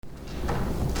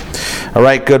All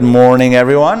right, good morning,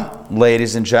 everyone.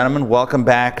 Ladies and gentlemen, welcome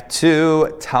back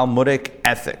to Talmudic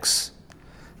Ethics.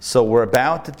 So we're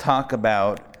about to talk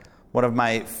about one of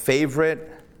my favorite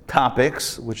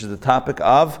topics, which is the topic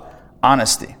of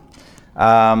honesty.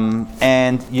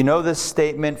 And you know this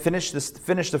statement, finish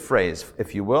the phrase,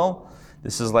 if you will.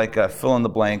 This is like a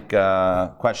fill-in-the-blank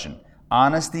question.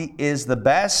 Honesty is the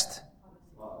best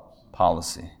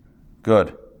policy.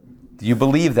 Good. Do you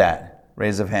believe that?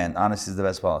 Raise of hand. Honesty is the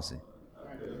best policy.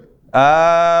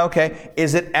 Okay.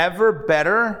 Is it ever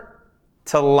better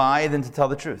to lie than to tell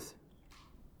the truth?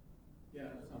 Yeah.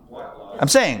 I'm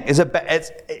saying, is there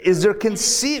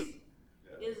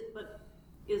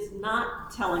Is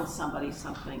not telling somebody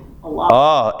something a lie?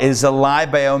 Oh, is a lie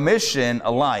by omission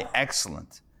a lie?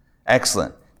 Excellent.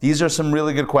 Excellent. These are some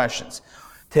really good questions.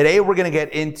 Today we're going to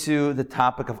get into the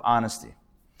topic of honesty.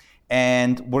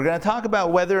 And we're going to talk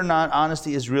about whether or not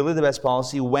honesty is really the best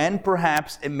policy, when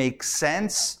perhaps it makes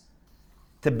sense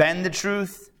to bend the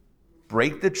truth,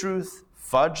 break the truth,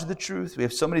 fudge the truth. We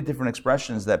have so many different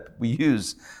expressions that we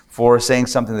use for saying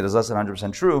something that is less than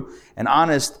 100% true. And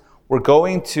honest, we're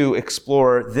going to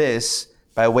explore this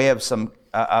by way of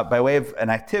an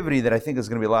activity that I think is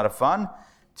going to be a lot of fun,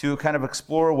 to kind of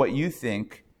explore what you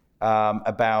think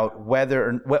about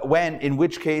in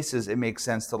which cases it makes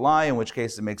sense to lie, in which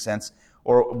cases it makes sense,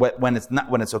 or when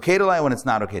it's okay to lie, when it's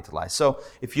not okay to lie. So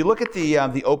if you look at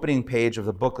the opening page of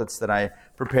the booklets that I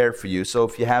prepared for you, so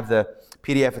if you have the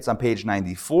PDF, it's on page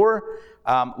 94,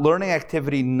 learning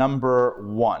activity number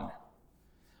 1.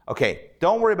 Okay,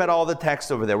 don't worry about all the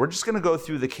text over there. We're just going to go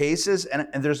through the cases, and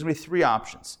there's going to be 3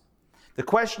 options. The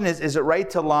question is it right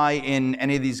to lie in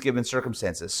any of these given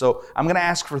circumstances? So I'm going to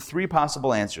ask for 3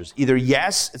 possible answers. Either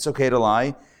yes, it's okay to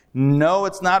lie, no,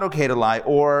 it's not okay to lie,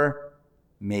 or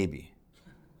maybe,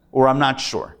 or I'm not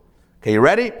sure. Okay, you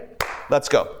ready? Let's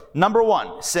go.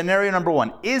 Scenario number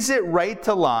 1. Is it right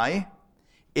to lie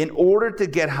in order to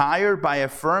get hired by a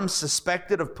firm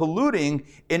suspected of polluting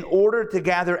in order to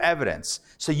gather evidence?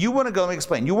 So you want to go, let me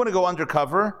explain. You want to go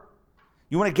undercover.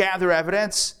 You want to gather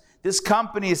evidence. This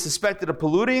company is suspected of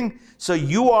polluting, so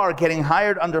you are getting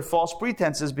hired under false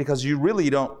pretenses because you really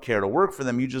don't care to work for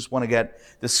them. You just want to get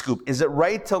the scoop. Is it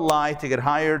right to lie to get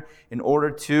hired in order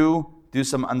to do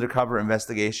some undercover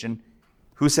investigation?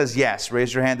 Who says yes?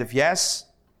 Raise your hand if yes.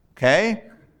 Okay.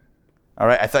 All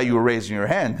right. I thought you were raising your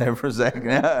hand there for a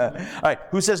second. All right.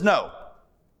 Who says no?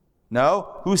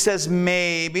 No. Who says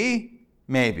maybe?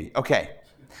 Maybe. Okay.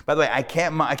 By the way, I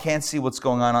can't see what's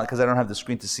going on because I don't have the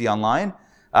screen to see online.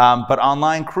 But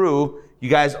online crew, you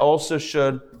guys also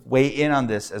should weigh in on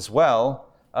this as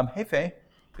well. Hey, Faye.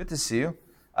 Good to see you.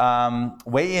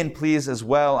 Weigh in, please, as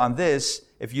well on this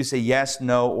if you say yes,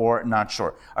 no, or not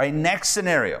sure. All right, next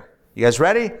scenario. You guys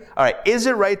ready? All right, is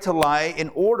it right to lie in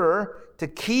order to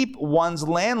keep one's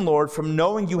landlord from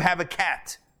knowing you have a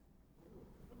cat?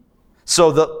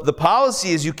 So the policy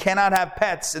is you cannot have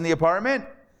pets in the apartment,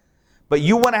 but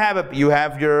you want to you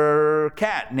have your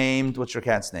cat named, what's your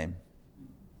cat's name?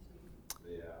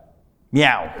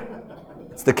 Meow.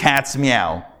 It's the cat's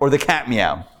meow, or the cat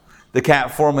meow. The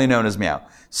cat formerly known as meow.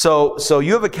 So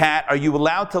you have a cat. Are you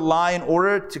allowed to lie in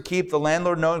order to keep the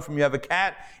landlord knowing from you have a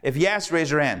cat? If yes,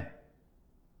 raise your hand.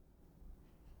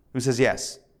 Who says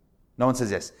yes? No one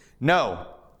says yes. No.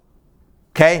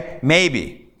 Okay,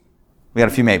 maybe. We got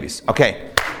a few maybes.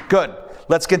 Okay, good.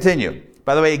 Let's continue.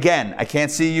 By the way, again, I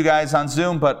can't see you guys on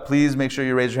Zoom, but please make sure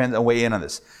you raise your hand and weigh in on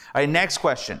this. All right, next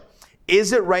question.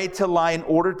 Is it right to lie in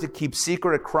order to keep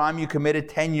secret a crime you committed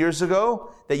 10 years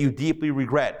ago that you deeply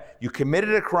regret? You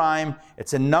committed a crime,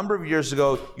 it's a number of years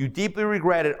ago, you deeply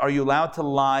regret it. Are you allowed to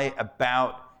lie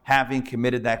about having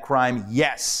committed that crime?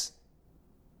 Yes.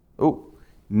 Oh,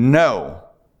 no.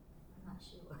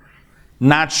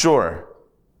 Not sure.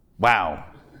 Wow.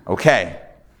 Okay.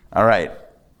 All right.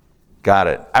 Got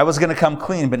it. I was going to come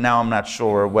clean, but now I'm not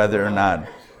sure whether or not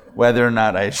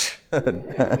I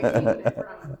should.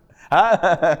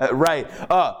 Right.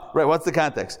 Oh, right. What's the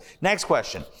context? Next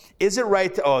question. Is it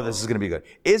right to, this is going to be good.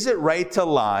 Is it right to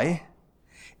lie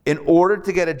in order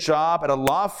to get a job at a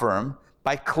law firm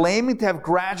by claiming to have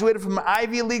graduated from an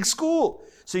Ivy League school?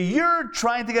 So you're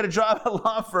trying to get a job at a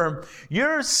law firm.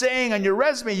 You're saying on your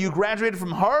resume you graduated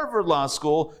from Harvard Law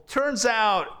School. Turns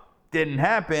out didn't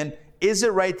happen. Is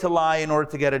it right to lie in order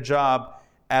to get a job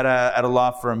at a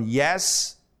law firm?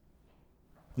 Yes.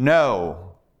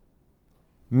 No.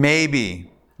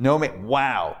 Maybe. No.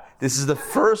 Wow. This is the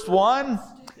first one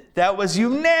that was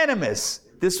unanimous.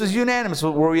 This was unanimous.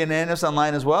 Were we unanimous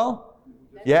online as well?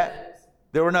 Yeah.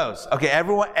 There were no's. Okay,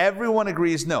 everyone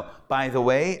agrees no. By the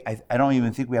way, I don't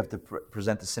even think we have to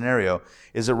present the scenario.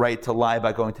 Is it right to lie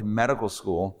about going to medical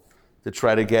school to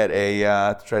try to get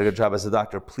a job as a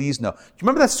doctor. Please no. Do you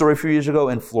remember that story a few years ago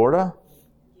in Florida?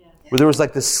 Where there was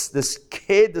like this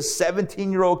kid, this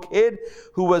 17-year-old kid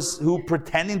who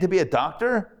pretending to be a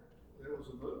doctor? There was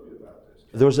a movie about this.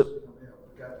 There was a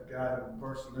We got the guy who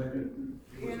impersonated.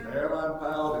 He was an airline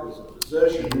pilot. He was a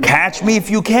physician. Catch Me If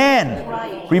You Can.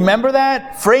 Right. Remember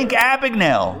that? Frank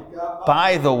Abagnale.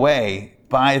 By the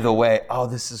way, oh,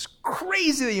 this is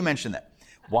crazy that you mentioned that.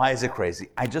 Why is it crazy?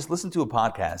 I just listened to a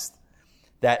podcast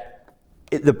that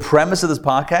the premise of this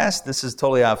podcast, this is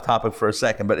totally off topic for a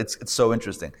second, but it's so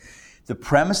interesting. The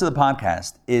premise of the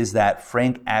podcast is that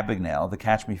Frank Abagnale, the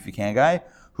Catch Me If You Can guy,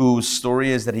 whose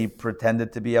story is that he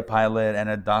pretended to be a pilot and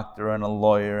a doctor and a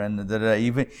lawyer and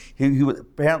even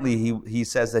he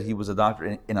says that he was a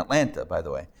doctor in Atlanta, by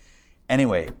the way.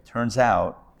 Anyway, turns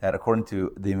out that according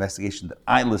to the investigation that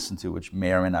I listened to, which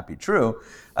may or may not be true,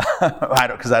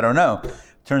 because I don't know,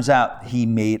 turns out he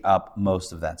made up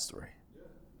most of that story.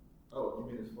 Oh,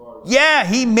 you mean as far as... Yeah,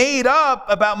 he made up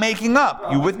about making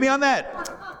up. You with me on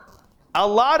that? A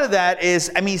lot of that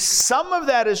is, some of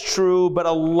that is true, but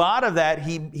a lot of that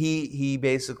he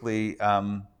basically,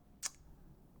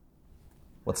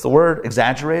 what's the word?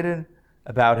 Exaggerated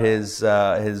about his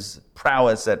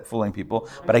prowess at fooling people.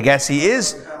 But I guess he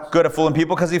is good at fooling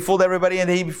people because he fooled everybody and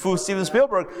he fooled Steven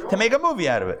Spielberg to make a movie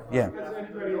out of it. Yeah.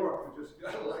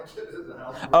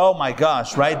 Oh my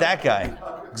gosh, right? That guy.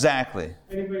 Exactly.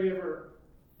 Anybody ever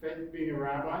faked being a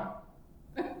rabbi?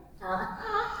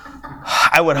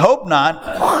 I would hope not.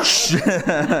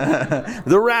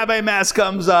 The rabbi mask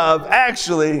comes up.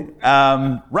 Actually,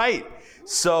 right.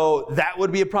 So that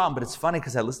would be a problem. But it's funny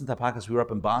because I listened to that podcast. We were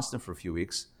up in Boston for a few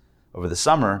weeks over the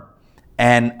summer.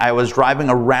 And I was driving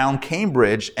around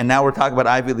Cambridge. And now we're talking about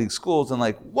Ivy League schools. And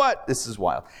like, what? This is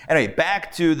wild. Anyway,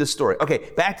 back to the story.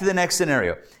 Okay, back to the next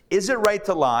scenario. Is it right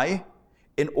to lie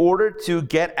in order to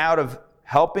get out of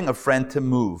helping a friend to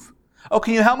move? Oh,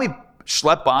 can you help me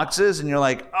schlep boxes? And you're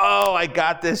like, oh, I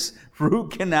got this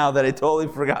root canal that I totally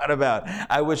forgot about.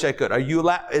 I wish I could.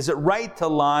 Is it right to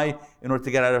lie in order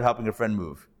to get out of helping a friend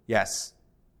move? Yes.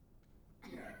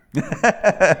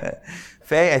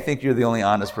 Faye, I think you're the only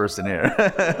honest person here.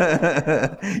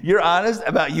 You're honest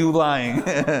about you lying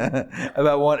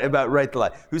about right to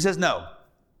lie. Who says no?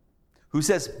 Who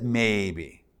says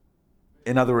maybe?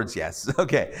 In other words, yes.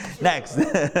 Okay, next.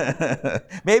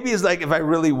 Maybe it's like, if I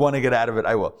really want to get out of it,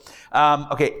 I will.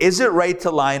 Okay, is it right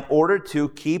to lie in order to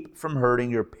keep from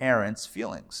hurting your parents'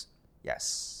 feelings?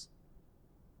 Yes.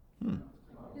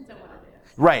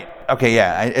 Right, okay,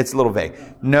 yeah, it's a little vague.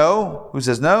 No? Who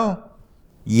says no?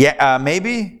 Yeah,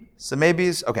 maybe? Some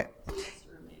maybes? Okay. Yes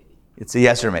or maybe. It's a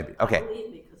yes or maybe. Okay. Believe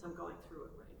me, because I'm going through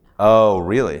it right now. Oh,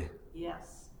 really?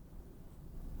 Yes.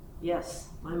 Yes.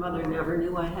 My mother never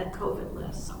knew I had COVID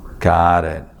last summer. Got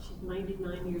it. She's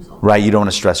 99 years old. Right, you don't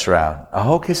want to stress her out.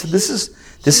 Oh, okay, so this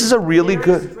is a really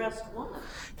good. Stressed woman.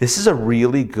 This is a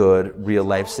really good real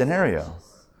life scenario.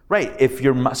 Right, if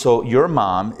your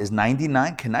mom is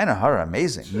 99, Kanai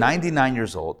amazing, 99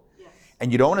 years old, Yes.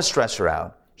 and you don't want to stress her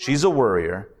out. She's a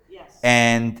worrier, Yes.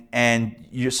 and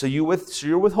you're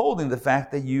withholding the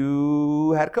fact that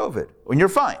you had COVID when you're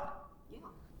fine, Yeah.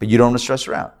 but you don't want to stress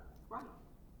her out. Right.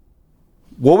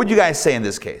 What would you guys say in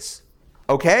this case?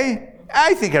 Okay?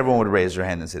 I think everyone would raise their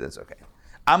hand and say that's okay.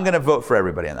 I'm going to vote for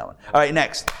everybody on that one. All right,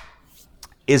 next.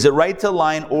 Is it right to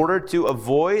lie in order to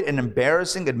avoid an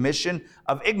embarrassing admission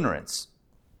of ignorance?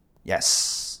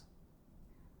 Yes.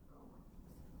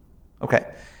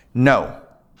 Okay. No.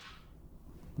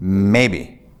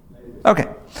 Maybe. Okay.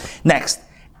 Next.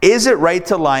 Is it right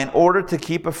to lie in order to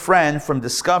keep a friend from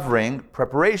discovering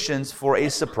preparations for a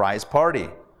surprise party?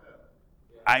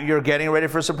 You're getting ready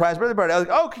for a surprise birthday party. I was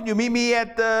like, oh, can you meet me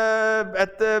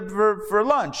for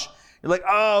lunch? You're like,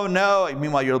 oh no.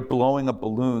 Meanwhile, you're blowing up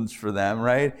balloons for them,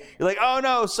 right? You're like, oh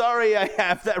no, sorry, I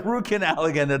have that root canal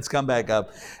again that's come back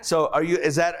up. So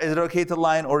is it okay to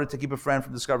lie in order to keep a friend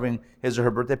from discovering his or her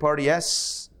birthday party?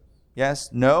 Yes?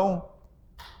 Yes? No?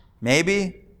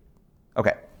 Maybe?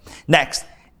 Okay. Next.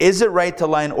 Is it right to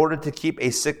lie in order to keep a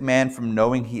sick man from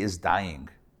knowing he is dying?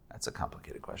 That's a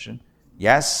complicated question.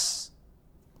 Yes?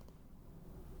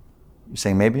 You're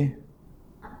saying maybe?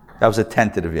 That was a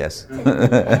tentative yes.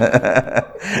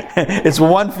 It's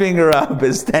one finger up,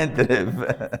 it's tentative.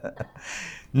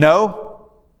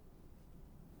 No?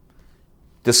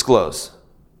 Disclose.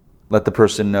 Let the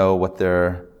person know what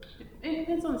their... It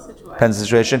depends on the situation. Depends on the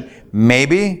situation.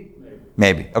 Maybe?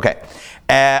 Maybe. Okay.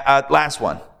 Last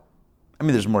one.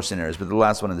 There's more scenarios, but the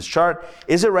last one in this chart.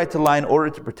 Is it right to lie in order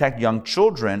to protect young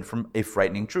children from a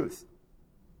frightening truth?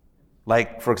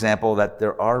 Like, for example, that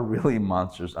there are really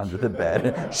monsters under the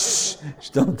bed. Shh,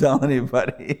 don't tell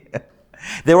anybody.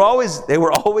 They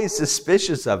were always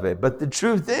suspicious of it. But the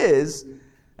truth is,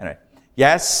 anyway,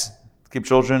 yes, keep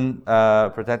children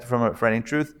protected from a frightening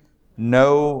truth.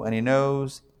 No, and he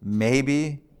knows.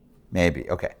 Maybe.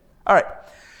 Okay. All right.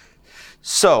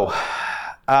 So,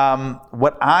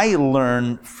 what I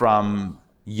learned from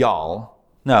y'all,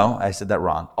 no, I said that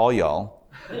wrong. All y'all.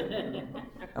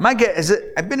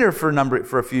 I've been here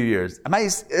for a few years.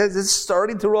 Is it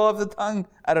starting to roll off the tongue?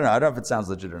 I don't know. I don't know if it sounds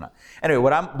legit or not. Anyway,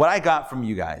 what I got from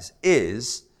you guys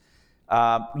is,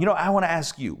 I want to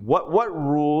ask you, what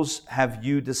rules have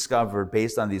you discovered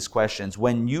based on these questions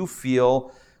when you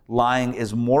feel lying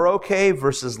is more okay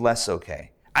versus less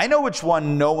okay? I know which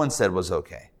one no one said was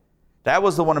okay. That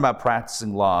was the one about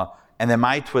practicing law, and then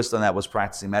my twist on that was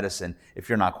practicing medicine if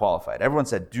you're not qualified. Everyone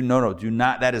said, do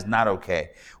not, that is not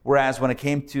okay. Whereas when it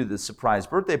came to the surprise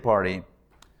birthday party,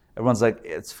 everyone's like,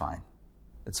 it's fine.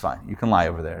 It's fine. You can lie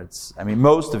over there.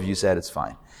 Most of you said it's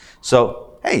fine.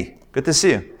 So, hey, good to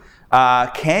see you.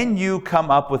 Can you come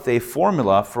up with a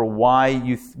formula for when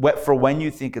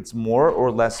you think it's more or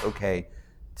less okay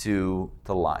to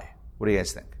lie? What do you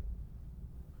guys think?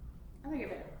 I think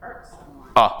if it hurts someone.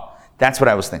 Oh, that's what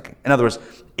I was thinking. In other words,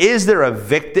 is there a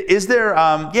victim? Is there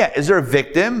a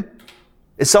victim?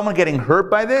 Is someone getting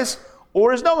hurt by this,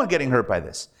 or is no one getting hurt by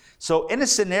this? So, in a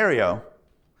scenario,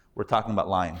 we're talking about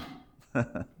lying.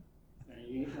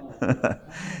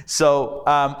 So,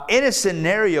 in a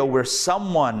scenario where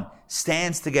someone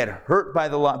stands to get hurt by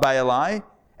a lie,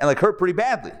 and hurt pretty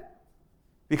badly,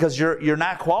 because you're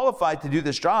not qualified to do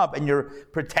this job, and you're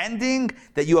pretending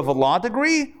that you have a law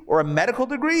degree or a medical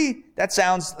degree, that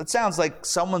sounds like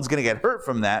someone's going to get hurt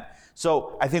from that.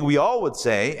 So I think we all would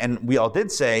say, and we all did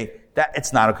say, that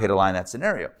it's not okay to lie in that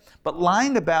scenario. But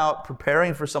lying about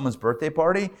preparing for someone's birthday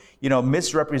party,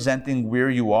 misrepresenting where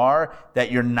you are,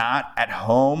 that you're not at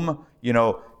home,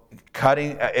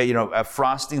 cutting,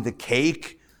 frosting the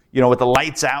cake, with the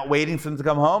lights out, waiting for them to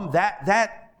come home,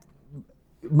 that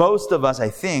most of us, I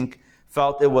think,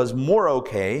 felt it was more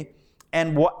okay.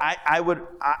 And what I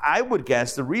would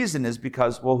guess the reason is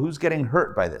because, who's getting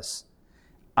hurt by this?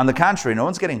 On the contrary, no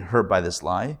one's getting hurt by this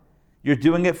lie. You're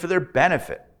doing it for their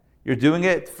benefit. You're doing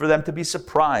it for them to be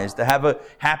surprised, to have a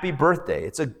happy birthday.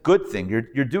 It's a good thing.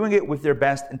 You're doing it with their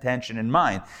best intention in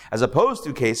mind, as opposed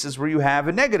to cases where you have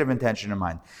a negative intention in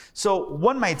mind. So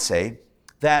one might say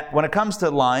that when it comes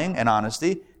to lying and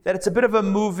honesty, that it's a bit of a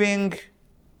moving,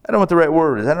 I don't know what the right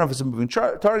word is. I don't know if it's a moving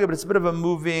target, but it's a bit of a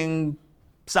moving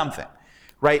something,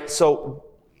 right? So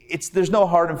there's no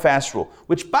hard and fast rule,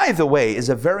 which, by the way, is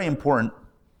a very important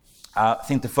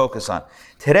thing to focus on.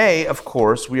 Today, of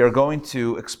course, we are going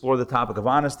to explore the topic of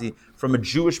honesty from a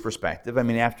Jewish perspective.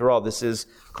 After all, this is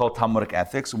called Talmudic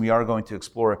Ethics, and we are going to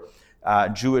explore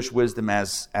Jewish wisdom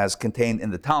as contained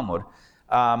in the Talmud.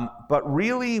 But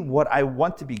really, what I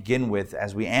want to begin with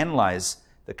as we analyze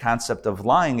the concept of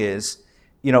lying is,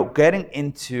 getting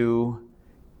into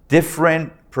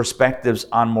different perspectives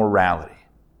on morality.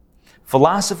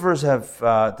 Philosophers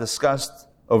have discussed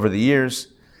over the years,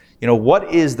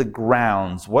 what is the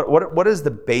grounds, what is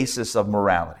the basis of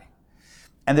morality?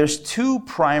 And there's two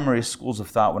primary schools of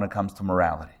thought when it comes to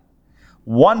morality.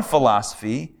 One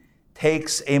philosophy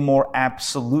takes a more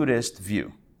absolutist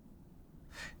view.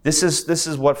 This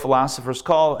is what philosophers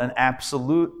call an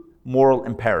absolute moral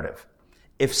imperative.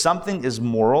 If something is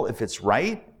moral, if it's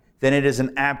right, then it is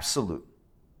an absolute.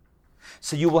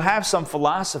 So you will have some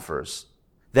philosophers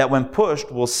that when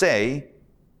pushed will say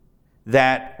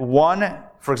that one,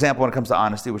 for example, when it comes to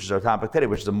honesty, which is our topic today,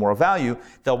 which is a moral value,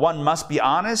 that one must be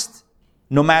honest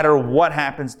no matter what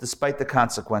happens, despite the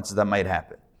consequences that might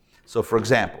happen. So for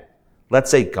example, let's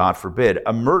say, God forbid,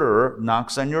 a murderer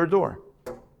knocks on your door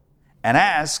and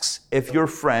asks if your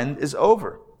friend is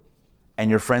over. And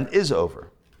your friend is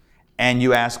over. And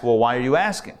you ask, well, why are you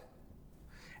asking?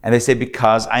 And they say,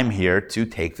 because I'm here to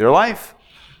take their life.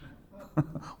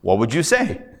 What would you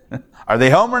say? Are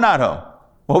they home or not home?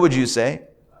 What would you say?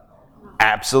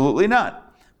 Absolutely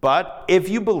not. But if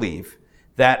you believe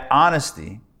that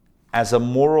honesty as a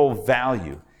moral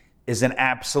value is an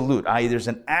absolute, i.e. there's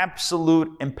an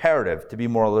absolute imperative to be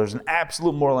moral, there's an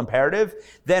absolute moral imperative,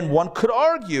 then one could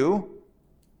argue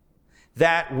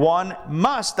that one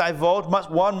must divulge,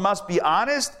 one must be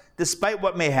honest despite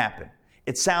what may happen.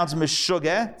 It sounds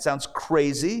meshugah, it sounds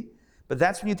crazy, but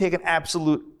that's when you take an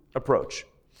absolute approach.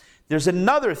 There's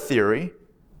another theory,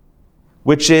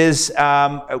 which is a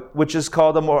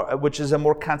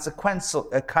more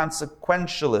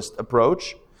consequentialist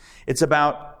approach. It's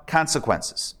about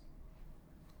consequences,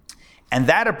 and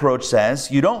that approach says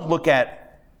you don't look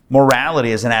at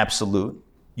morality as an absolute.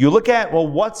 You look at, well,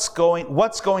 what's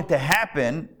going to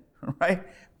happen right?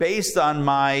 Based on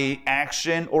my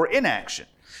action or inaction.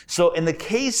 So in the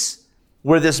case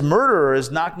where this murderer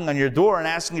is knocking on your door and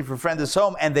asking if your friend is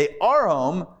home, and they are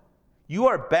home, you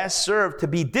are best served to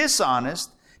be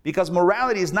dishonest, because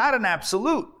morality is not an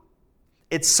absolute.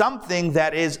 It's something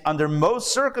that is, under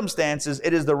most circumstances,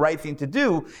 it is the right thing to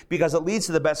do because it leads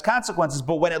to the best consequences.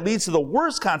 But when it leads to the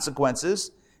worst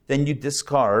consequences, then you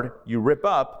discard, you rip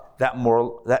up that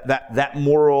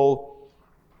moral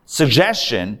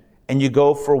suggestion, and you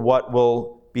go for what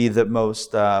will be the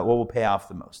most, what will pay off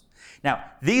the most. Now,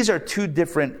 these are two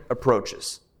different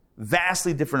approaches,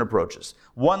 vastly different approaches.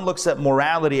 One looks at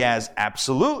morality as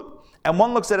absolute, and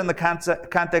one looks at it in the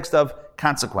context of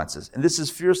consequences. And this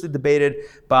is fiercely debated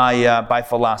by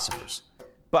philosophers.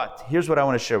 But here's what I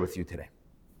want to share with you today.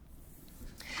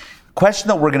 The question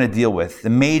that we're going to deal with, the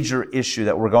major issue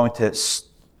that we're going to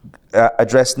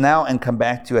address now and come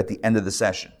back to at the end of the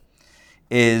session,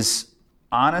 is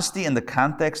honesty in the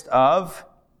context of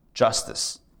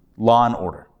justice, law and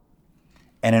order.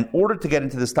 And in order to get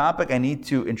into this topic, I need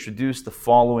to introduce the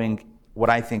following, what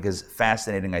I think is a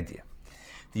fascinating idea.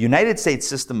 The United States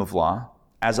system of law,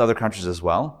 as other countries as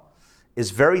well,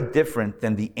 is very different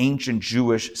than the ancient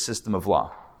Jewish system of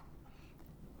law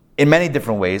in many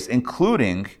different ways,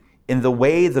 including in the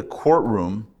way the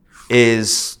courtroom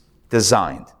is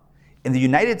designed. In the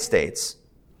United States,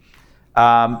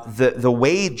 the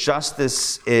way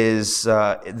justice is,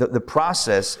 the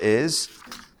process is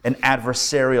an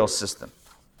adversarial system.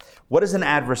 What is an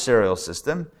adversarial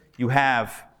system? You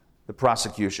have the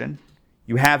prosecution,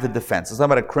 you have the defense. Let's talk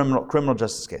about a criminal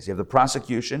justice case. You have the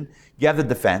prosecution, you have the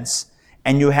defense,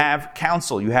 and you have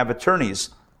counsel, you have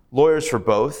attorneys, lawyers for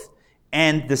both.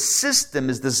 And the system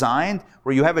is designed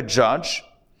where you have a judge.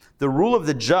 The rule of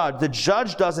the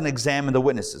judge doesn't examine the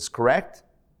witnesses, correct?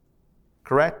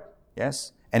 Correct?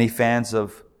 Yes? Any fans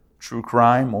of true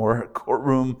crime or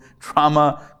courtroom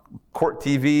drama, court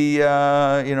TV,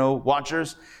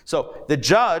 watchers? So the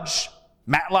judge,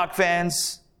 Matlock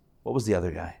fans, what was the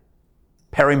other guy?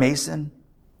 Perry Mason,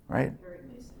 right? Very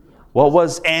Mason, yeah. What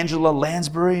was Angela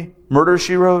Lansbury? Murder,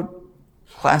 She Wrote?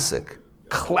 Classic.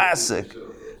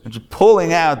 I'm just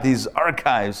pulling out these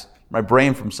archives, my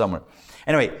brain from somewhere.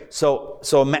 Anyway, so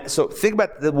think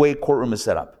about the way courtroom is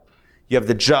set up. You have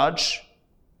the judge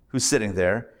who's sitting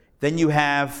there. Then you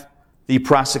have the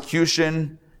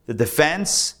prosecution, the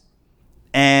defense,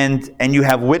 and you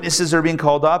have witnesses that are being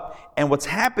called up. And what's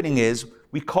happening is,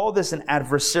 we call this an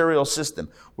adversarial system,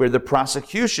 where the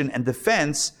prosecution and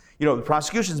defense, the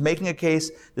prosecution is making a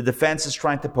case, the defense is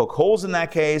trying to poke holes in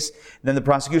that case, and then the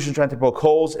prosecution is trying to poke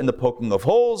holes in the poking of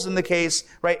holes in the case,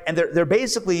 right? And they're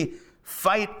basically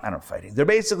They're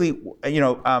basically,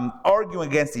 arguing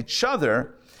against each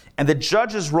other, and the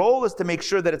judge's role is to make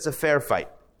sure that it's a fair fight,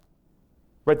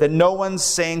 right? That no one's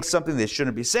saying something they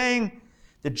shouldn't be saying.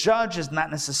 The judge is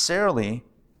not necessarily,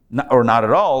 or not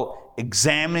at all,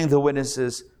 examining the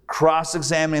witnesses,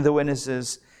 cross-examining the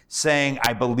witnesses, saying,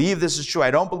 I believe this is true,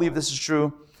 I don't believe this is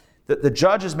true. The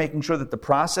judge is making sure that the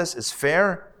process is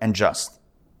fair and just.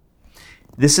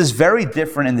 This is very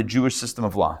different in the Jewish system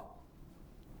of law.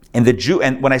 And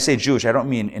when I say Jewish, I don't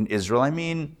mean in Israel, I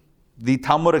mean the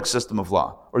Talmudic system of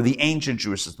law, or the ancient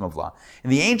Jewish system of law. In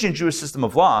the ancient Jewish system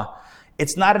of law,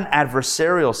 it's not an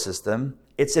adversarial system,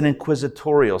 it's an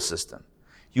inquisitorial system.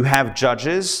 You have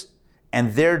judges,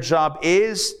 and their job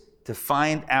is to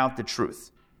find out the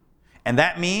truth. And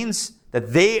that means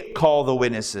that they call the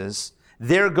witnesses,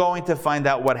 they're going to find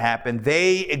out what happened,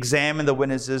 they examine the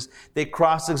witnesses, they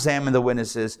cross-examine the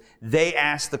witnesses, they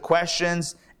ask the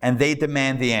questions, and they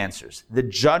demand the answers. The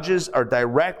judges are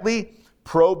directly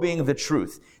probing the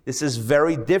truth. This is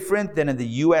very different than in the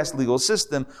U.S. legal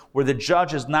system, where the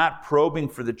judge is not probing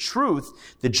for the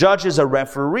truth. The judge is a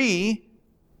referee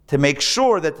to make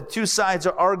sure that the two sides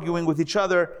are arguing with each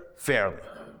other fairly.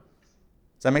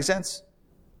 Does that make sense?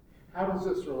 How does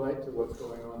this relate to what's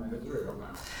going on in Israel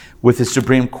now? With the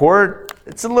Supreme Court,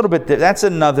 it's a little bit. That's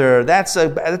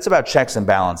about checks and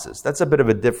balances. That's a bit of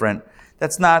a different.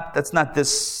 That's not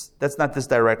this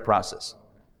direct process.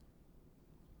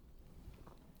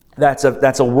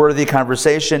 That's a worthy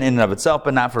conversation in and of itself,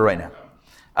 but not for right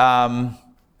now.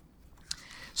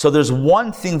 So there's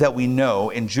one thing that we know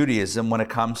in Judaism when it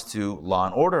comes to law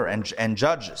and order and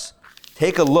judges.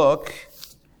 Take a look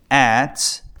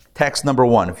at text number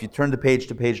 1. If you turn the page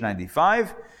to page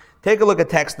 95, take a look at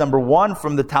text number 1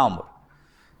 from the Talmud.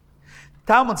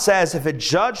 Talmud says, if a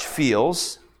judge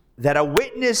feels that a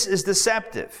witness is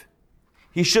deceptive,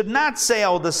 he should not say, I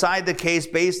will decide the case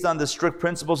based on the strict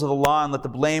principles of the law and let the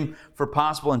blame for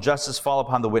possible injustice fall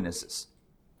upon the witnesses.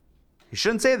 He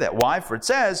shouldn't say that. Why? For it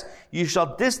says, you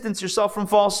shall distance yourself from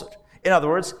falsehood. In other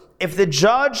words, if the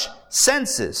judge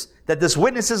senses that this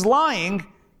witness is lying, you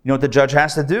know what the judge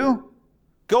has to do?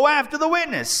 Go after the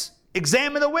witness.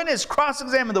 Examine the witness.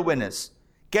 Cross-examine the witness.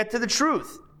 Get to the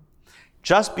truth.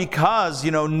 Just because,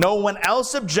 no one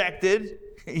else objected,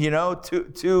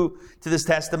 to this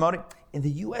testimony. In the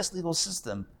U.S. legal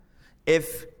system,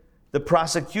 if the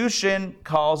prosecution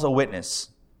calls a witness,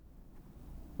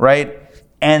 right,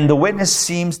 and the witness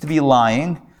seems to be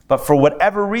lying, but for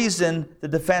whatever reason, the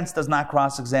defense does not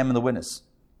cross-examine the witness,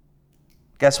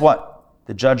 guess what?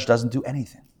 The judge doesn't do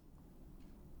anything.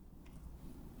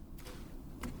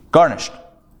 Garnished.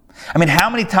 I mean, how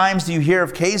many times do you hear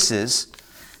of cases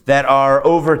that are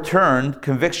overturned,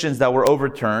 convictions that were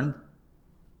overturned,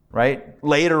 right?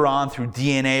 Later on through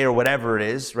DNA or whatever it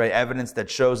is, right? Evidence that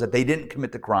shows that they didn't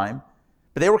commit the crime,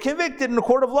 but they were convicted in a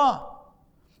court of law.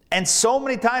 And so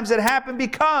many times it happened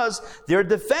because their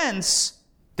defense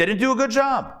didn't do a good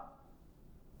job.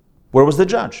 Where was the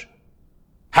judge?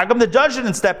 How come the judge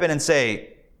didn't step in and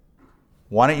say,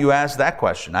 why don't you ask that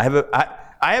question? I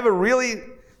have a really,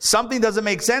 something doesn't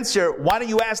make sense here. Why don't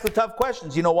you ask the tough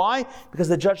questions? You know why? Because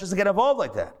the judge doesn't get involved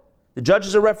like that. The judge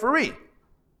is a referee.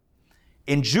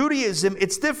 In Judaism,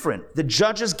 it's different. The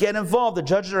judges get involved. The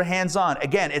judges are hands-on.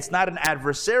 Again, it's not an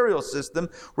adversarial system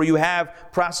where you have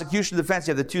prosecution, defense.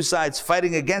 You have the two sides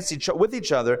fighting against with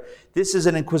each other. This is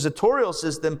an inquisitorial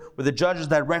system where the judges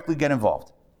directly get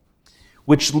involved.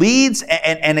 Which leads,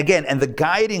 and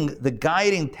the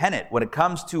guiding tenet when it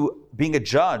comes to being a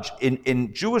judge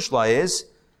in Jewish law is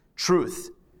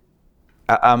truth.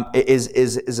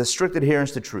 Is a strict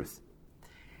adherence to truth.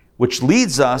 Which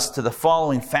leads us to the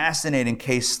following fascinating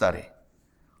case study.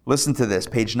 Listen to this,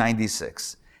 page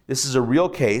 96. This is a real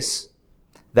case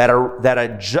that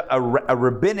a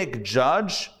rabbinic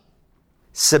judge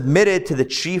submitted to the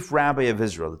chief rabbi of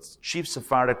Israel, the chief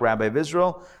Sephardic rabbi of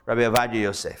Israel, Rabbi Ovadia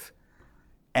Yosef.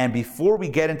 And before we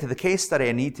get into the case study,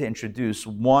 I need to introduce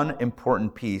one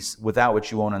important piece without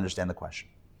which you won't understand the question.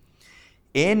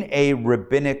 In a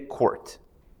rabbinic court,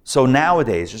 so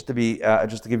nowadays, just to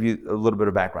give you a little bit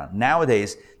of background,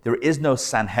 nowadays there is no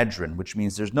Sanhedrin, which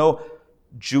means there's no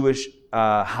Jewish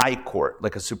high court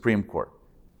like a Supreme Court.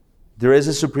 There is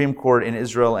a Supreme Court in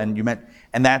Israel, and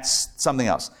that's something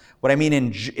else. What I mean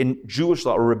in Jewish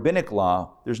law or rabbinic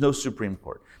law, there's no Supreme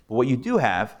Court. But what you do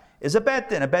have is a bet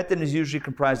din. A bet din is usually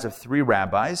comprised of 3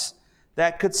 rabbis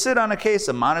that could sit on a case,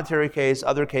 a monetary case,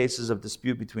 other cases of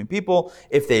dispute between people.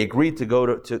 If they agree to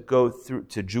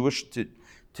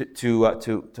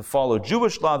follow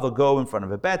Jewish law, they'll go in front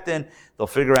of a bet din. They'll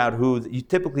figure out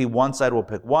typically one side will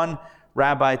pick one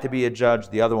rabbi to be a judge,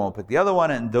 the other one will pick the other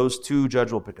one, and those 2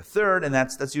 judges will pick a third, and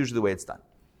that's usually the way it's done.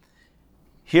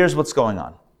 Here's what's going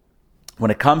on.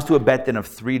 When it comes to a bet din of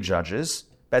 3 judges,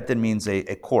 bet din means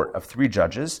a court of 3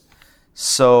 judges,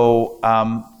 so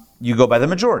you go by the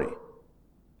majority.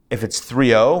 If it's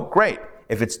 3-0, great.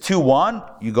 If it's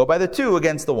 2-1, you go by the 2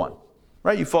 against the 1.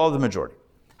 Right? You follow the majority.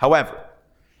 However,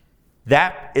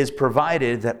 that is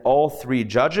provided that all 3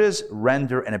 judges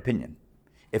render an opinion.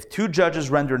 If 2 judges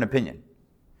render an opinion,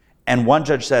 and one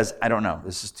judge says, I don't know,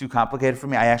 this is too complicated for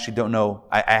me, I actually don't know,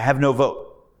 I have no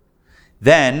vote,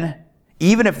 then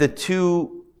even if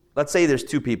let's say there's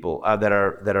 2 people that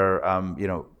are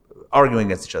arguing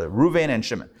against each other, Reuven and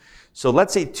Shimon. So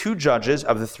let's say 2 judges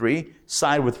of the 3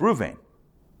 side with Reuven.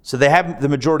 So they have the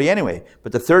majority anyway.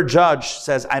 But the 3rd judge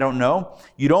says, I don't know.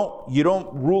 You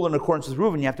don't rule in accordance with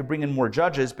Reuven. You have to bring in more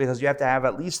judges because you have to have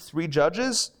at least 3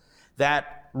 judges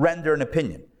that render an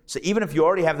opinion. So even if you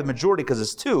already have the majority because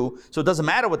it's 2, so it doesn't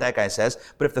matter what that guy says,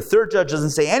 but if the 3rd judge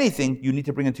doesn't say anything, you need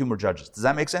to bring in 2 more judges. Does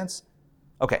that make sense?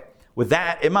 Okay. With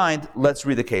that in mind, let's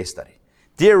read the case study.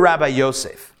 Dear Rabbi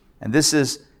Yosef, and this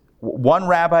is one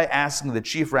rabbi asking the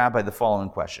chief rabbi the following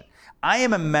question. I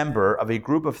am a member of a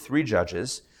group of 3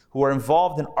 judges who are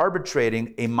involved in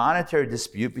arbitrating a monetary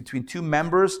dispute between 2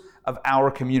 members of our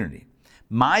community.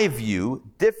 My view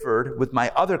differed with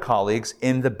my other colleagues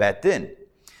in the bet din.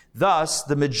 Thus,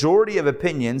 the majority of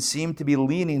opinions seemed to be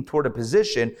leaning toward a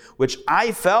position which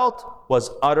I felt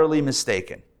was utterly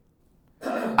mistaken.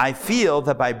 I feel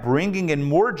that by bringing in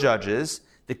more judges,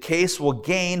 the case will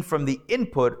gain from the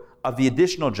input of the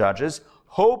additional judges,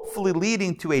 hopefully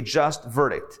leading to a just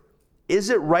verdict. Is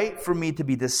it right for me to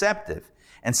be deceptive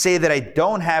and say that I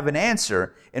don't have an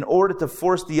answer in order to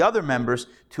force the other members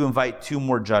to invite 2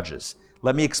 more judges?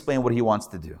 Let me explain what he wants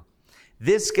to do.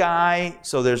 This guy,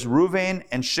 so there's Reuven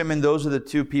and Shimon, those are the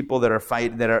 2 people that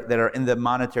are in the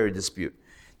monetary dispute.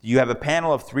 You have a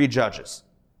panel of 3 judges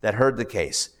that heard the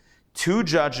case. 2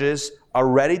 judges are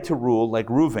ready to rule like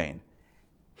Reuven.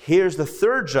 Here's the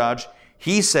 3rd judge.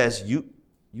 He says, you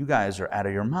guys are out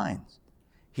of your minds.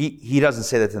 He doesn't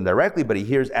say that to them directly, but he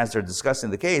hears, as they're discussing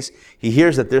the case, he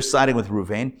hears that they're siding with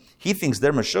Ruvain. He thinks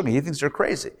they're Meshuggah. He thinks they're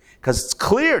crazy. Because it's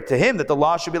clear to him that the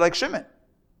law should be like Shimon.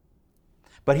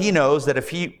 But he knows that if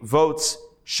he votes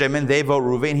Shimon, they vote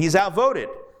Ruvain, he's outvoted.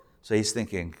 So he's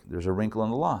thinking, there's a wrinkle in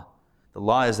the law. The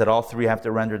law is that all three have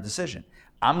to render a decision.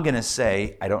 I'm going to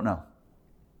say, I don't know.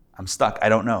 I'm stuck. I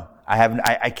don't know.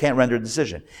 I can't render a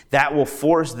decision. That will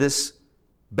force this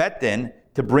bet then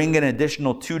to bring in an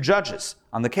additional 2 judges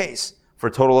on the case for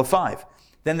a total of 5.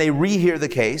 Then they rehear the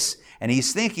case, and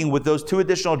he's thinking with those 2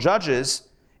 additional judges,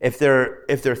 if they're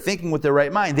thinking with their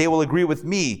right mind, they will agree with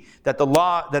me that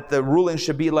the ruling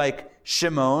should be like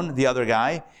Shimon, the other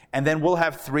guy, and then we'll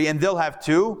have 3 and they'll have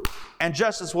 2, and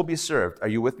justice will be served. Are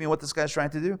you with me what this guy's trying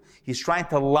to do? He's trying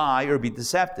to lie or be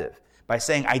deceptive by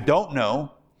saying, I don't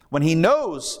know, when he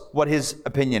knows what his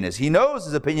opinion is. He knows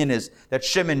his opinion is that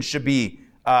Shimon should be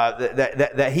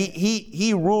that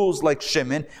he rules like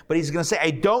Shimon, but he's going to say,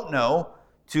 I don't know,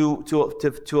 to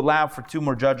allow for 2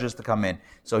 more judges to come in.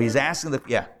 So he's asking But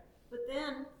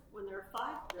then, when there are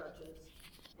 5 judges,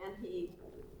 and he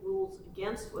rules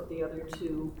against what the other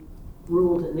 2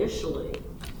 ruled initially,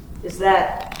 is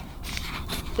that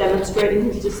demonstrating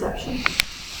his deception?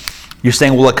 You're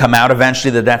saying, will it come out eventually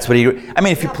that that's what he... I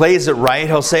mean, if he plays it right,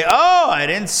 he'll say, oh, I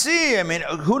didn't see. I mean,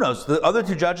 who knows? The other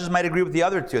 2 judges might agree with the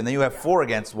other 2, and then you have 4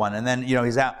 against 1, and then,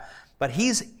 he's out. But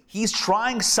he's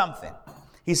trying something.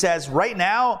 He says, right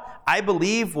now, I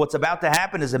believe what's about to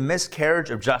happen is a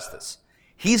miscarriage of justice.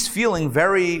 He's feeling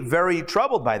very, very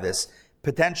troubled by this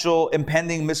potential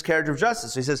impending miscarriage of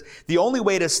justice. So he says, the only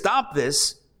way to stop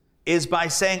this is by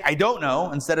saying, I don't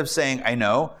know, instead of saying, I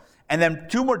know. And then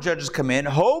 2 more judges come in.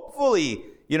 Hopefully,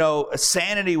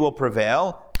 sanity will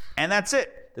prevail, and that's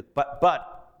it.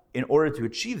 But in order to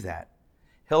achieve that,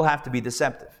 he'll have to be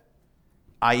deceptive,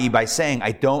 i.e. by saying,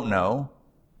 I don't know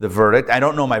the verdict. I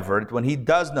don't know my verdict, when he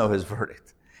does know his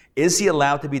verdict. Is he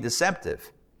allowed to be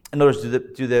deceptive? In other words,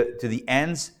 do the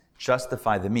ends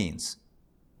justify the means?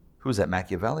 Who's that,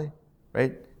 Machiavelli?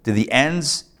 Right? Do the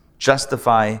ends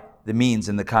justify the means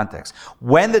in the context?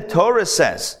 When the Torah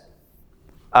says,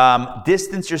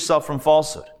 distance yourself from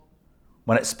falsehood,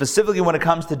 specifically when it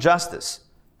comes to justice,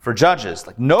 for judges,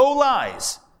 like no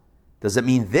lies, does it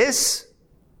mean this?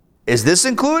 Is this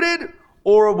included?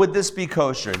 Or would this be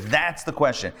kosher? That's the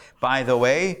question. By the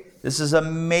way, this is a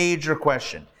major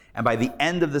question. And by the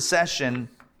end of the session,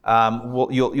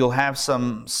 you'll have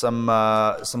some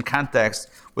context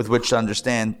with which to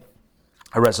understand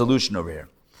a resolution over here.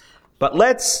 But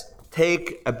let's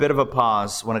take a bit of a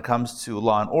pause when it comes to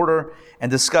law and order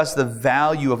and discuss the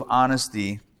value of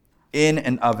honesty in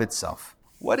and of itself.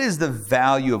 What is the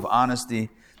value of honesty,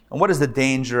 and what is the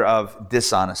danger of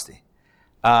dishonesty?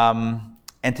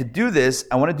 And to do this,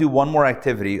 I want to do one more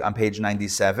activity on page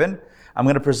 97. I'm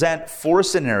going to present 4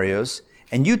 scenarios,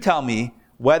 and you tell me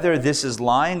whether this is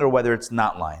lying or whether it's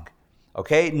not lying.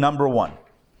 Okay, number 1,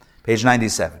 page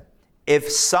 97. If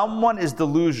someone is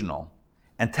delusional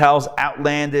and tells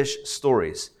outlandish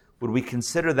stories, would we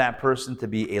consider that person to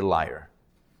be a liar?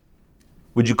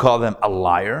 Would you call them a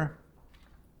liar?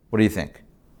 What do you think?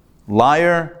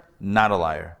 Liar, not a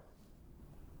liar?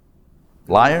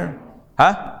 Liar?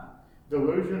 Huh?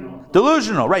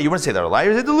 Delusional, right. You wouldn't say they're a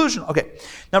liar, they're delusional. Okay.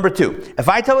 Number 2, if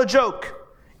I tell a joke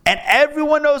and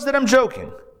everyone knows that I'm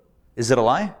joking, is it a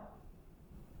lie?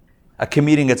 A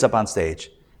comedian gets up on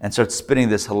stage and starts spinning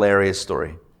this hilarious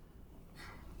story.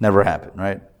 Never happened,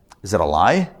 right? Is it a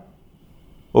lie?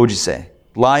 What would you say?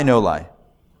 Lie, no lie?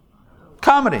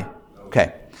 Comedy.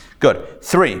 Okay, good.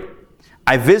 3,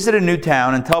 I visit a new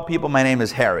town and tell people my name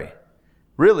is Harry.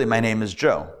 Really, my name is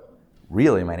Joe.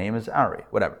 Really, my name is Ari.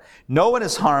 Whatever. No one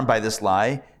is harmed by this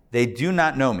lie. They do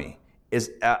not know me.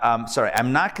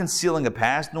 I'm not concealing a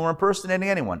past nor impersonating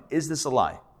anyone. Is this a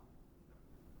lie?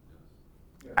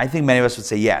 I think many of us would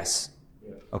say yes.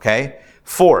 Okay?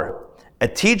 4, a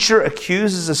teacher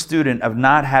accuses a student of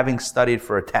not having studied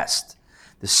for a test.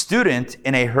 The student,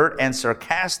 in a hurt and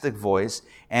sarcastic voice,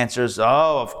 answers,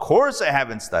 oh, of course I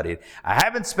haven't studied. I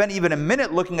haven't spent even a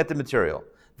minute looking at the material,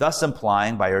 thus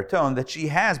implying by her tone that she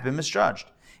has been misjudged.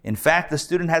 In fact, the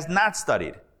student has not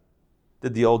studied.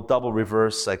 Did the old double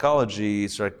reverse psychology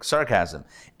sarcasm.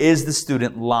 Is the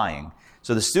student lying?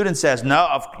 So the student says,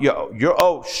 no,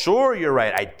 you're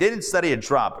right. I didn't study a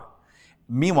drop.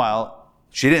 Meanwhile,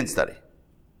 she didn't study.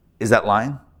 Is that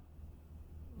lying?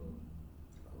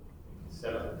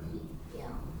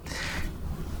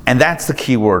 And that's the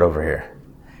key word over here.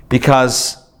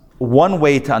 Because one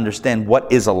way to understand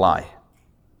what is a lie,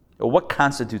 or what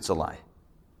constitutes a lie.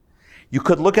 You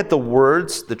could look at the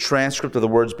words, the transcript of the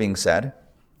words being said,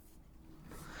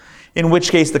 in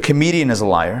which case the comedian is a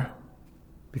liar,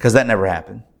 because that never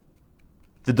happened.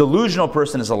 The delusional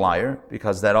person is a liar,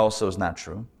 because that also is not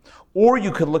true. Or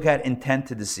you could look at intent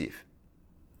to deceive.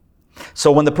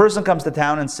 So when the person comes to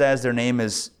town and says their name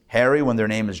is Harry when their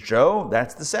name is Joe,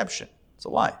 that's deception. It's a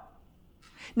lie.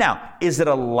 Now, is it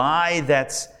a lie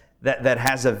that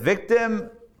has a victim?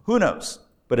 Who knows?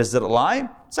 But is it a lie?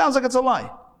 Sounds like it's a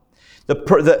lie.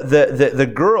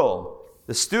 The girl,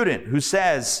 the student who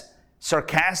says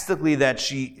sarcastically that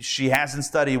she hasn't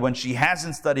studied when she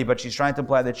hasn't studied, but she's trying to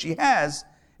imply that she has,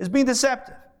 is being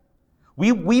deceptive.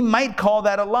 We might call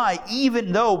that a lie,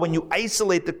 even though when you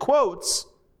isolate the quotes,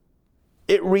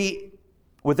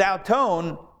 without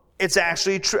tone, it's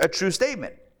actually a true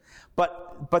statement.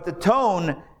 But the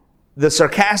tone, the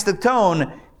sarcastic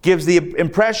tone, gives the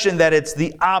impression that it's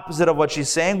the opposite of what she's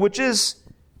saying, which is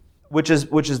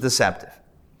deceptive.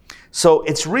 So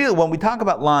it's real when we talk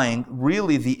about lying.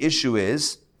 Really, the issue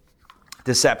is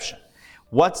deception.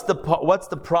 What's the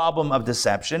problem of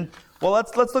deception? Well,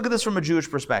 let's look at this from a Jewish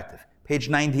perspective. Page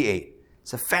 98.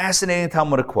 It's a fascinating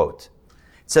Talmudic quote.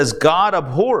 It says, God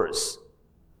abhors,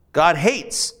 God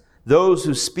hates those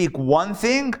who speak one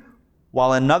thing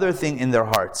while another thing in their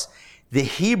hearts. The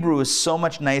Hebrew is so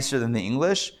much nicer than the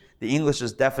English. The English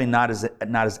is definitely not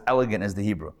as elegant as the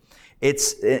Hebrew.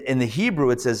 It's in the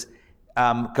Hebrew. It says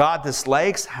God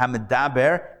dislikes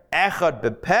hamidaber echad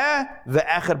bepeh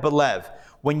ve'echad belev.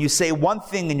 When you say one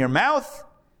thing in your mouth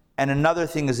and another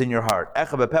thing is in your heart.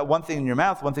 Echad bepeh, one thing in your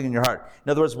mouth, one thing in your heart.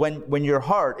 In other words, when your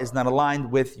heart is not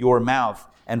aligned with your mouth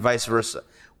and vice versa.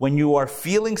 When you are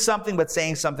feeling something but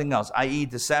saying something else, i.e.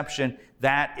 deception,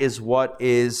 that is what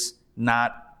is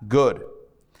not good.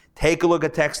 Take a look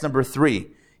at text number 3.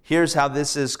 Here's how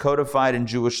this is codified in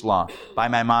Jewish law by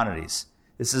Maimonides.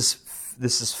 This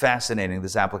is fascinating,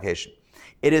 this application.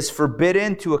 It is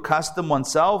forbidden to accustom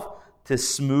oneself to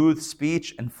smooth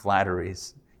speech and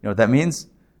flatteries. You know what that means?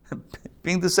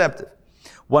 Being deceptive.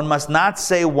 One must not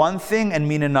say one thing and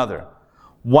mean another.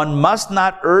 One must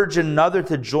not urge another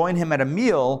to join him at a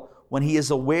meal when he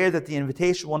is aware that the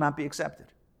invitation will not be accepted.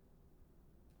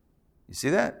 You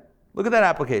see that? Look at that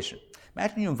application.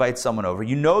 Imagine you invite someone over.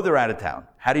 You know they're out of town.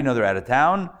 How do you know they're out of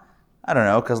town? I don't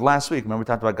know, because last week, remember we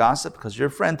talked about gossip? Because your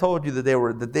friend told you that they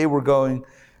were going,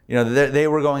 they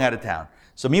were going out of town.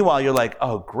 So meanwhile, you're like,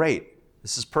 oh, great.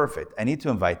 This is perfect. I need to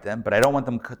invite them, but I don't want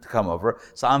them to come over.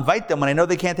 So I'll invite them when I know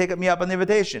they can't take me up on the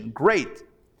invitation. Great.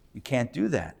 You can't do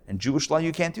that. In Jewish law,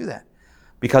 you can't do that.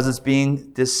 Because it's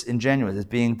being disingenuous, it's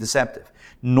being deceptive.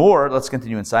 Nor, let's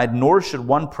continue inside, nor should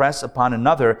one press upon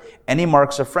another any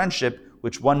marks of friendship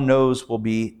which one knows will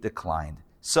be declined.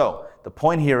 So, the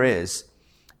point here is,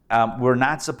 we're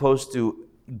not supposed to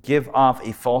give off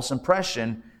a false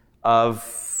impression of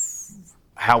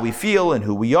how we feel and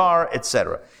who we are,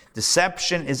 etc.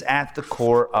 Deception is at the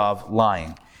core of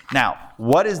lying. Now,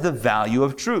 what is the value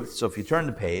of truth? So if you turn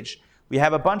the page, we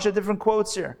have a bunch of different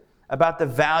quotes here about the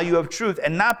value of truth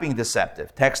and not being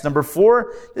deceptive. Text number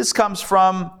 4, this comes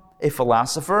from a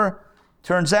philosopher.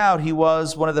 Turns out he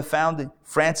was one of the founding,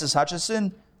 Francis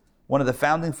Hutcheson, one of the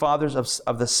founding fathers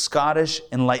of the Scottish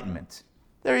Enlightenment.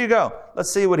 There you go.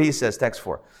 Let's see what he says, text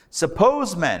 4.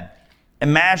 Suppose men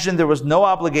imagined there was no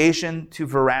obligation to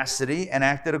veracity and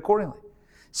acted accordingly,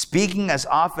 speaking as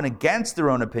often against their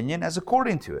own opinion as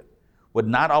according to it. Would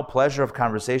not all pleasure of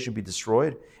conversation be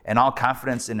destroyed, and all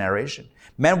confidence in narration?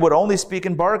 Men would only speak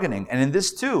in bargaining, and in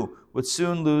this too would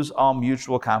soon lose all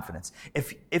mutual confidence.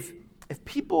 If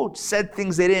people said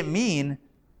things they didn't mean,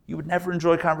 you would never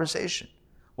enjoy conversation.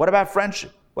 What about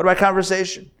friendship? What about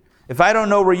conversation? If I don't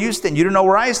know where you stand, you don't know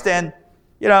where I stand,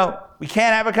 we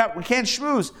can't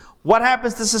schmooze. What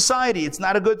happens to society? It's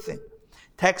not a good thing.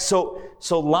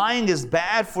 So lying is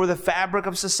bad for the fabric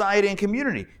of society and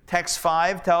community. Text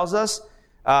 5 tells us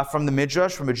from the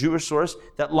Midrash, from a Jewish source,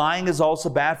 that lying is also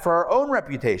bad for our own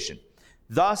reputation.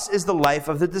 Thus is the life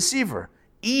of the deceiver.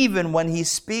 Even when he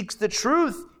speaks the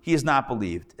truth, he is not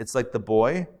believed. It's like the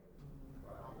boy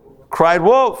cried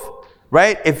wolf,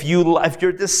 right? If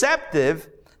you're deceptive,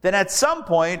 then at some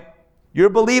point you're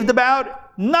believed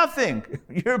about nothing.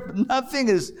 Nothing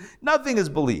is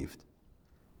believed.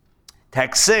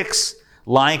 Text 6,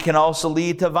 lying can also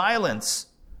lead to violence.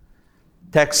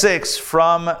 Text 6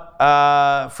 from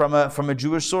a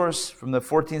Jewish source from the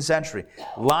 14th century.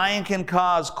 Lying can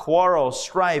cause quarrel,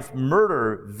 strife,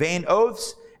 murder, vain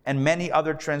oaths, and many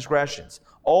other transgressions.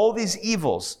 All these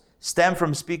evils stem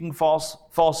from speaking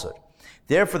falsehood.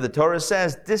 Therefore, the Torah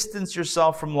says, distance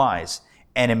yourself from lies.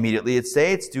 And immediately it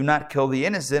states, do not kill the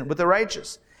innocent with the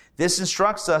righteous. This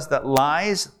instructs us that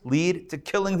lies lead to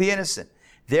killing the innocent.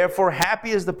 Therefore,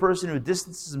 happy is the person who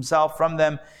distances himself from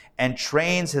them and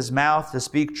trains his mouth to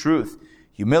speak truth,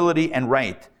 humility, and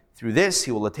right. Through this,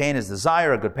 he will attain his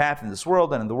desire, a good path in this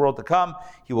world and in the world to come.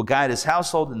 He will guide his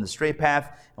household in the straight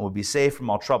path and will be safe from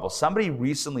all trouble. Somebody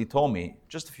recently told me,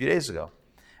 just a few days ago,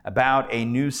 about a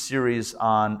new series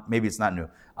on, maybe it's not new,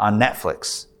 on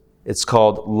Netflix. It's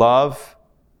called Love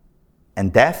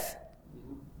and Death.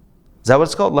 Is that what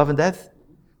it's called? Love and Death?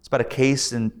 It's about a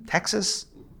case in Texas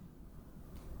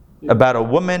about a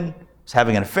woman who's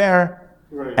having an affair,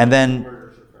 and then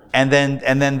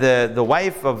the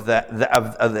wife of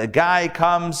the guy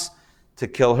comes to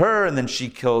kill her, and then she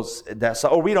kills that.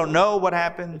 So, we don't know what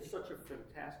happened. It's such a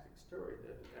fantastic story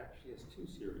that it actually has two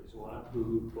series: one on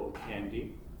Hulu called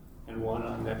Candy, and one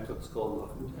on Netflix called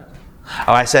Love and Death.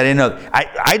 Oh, I said I didn't know.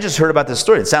 I just heard about this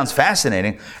story. It sounds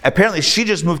fascinating. Apparently, she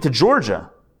just moved to Georgia.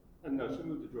 No, she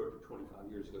moved to Georgia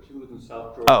 25 years ago. She lived in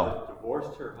South Georgia,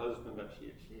 divorced her husband that she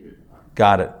had cheated on.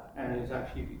 Got it. And is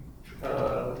actually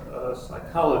a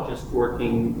psychologist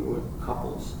working with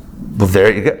couples. Well, there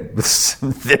you go.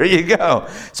 There you go.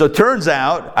 So it turns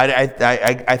out,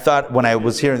 I thought when I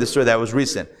was hearing this story that was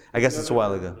recent. I guess it's a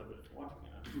while ago.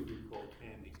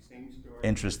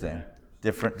 Interesting.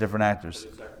 Different actors.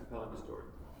 It's a compelling story.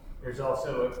 There's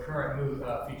also a current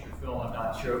feature film, I'm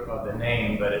not sure of the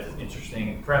name, but it's an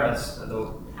interesting premise.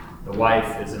 The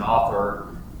wife is an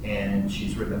author, and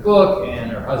she's written a book,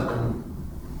 and her husband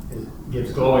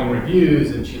gives glowing reviews,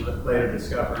 and she later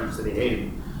discovers that he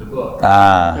hated the book.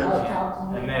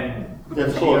 And then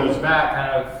she goes back,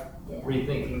 kind of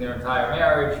rethinking their entire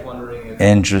marriage, wondering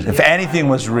if anything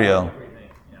was real.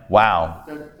 Yeah. Wow.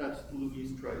 That's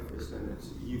Louise Dreyfus, and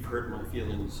You've Hurt My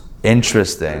Feelings.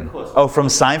 Interesting. Oh, from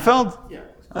Seinfeld? Yeah,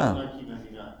 it's called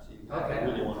 1999, so you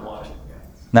really want to watch it.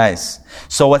 Nice.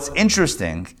 So what's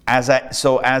interesting, as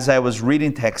I was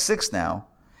reading text 6 now,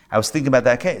 I was thinking about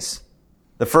that case,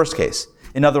 the first case.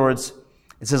 In other words,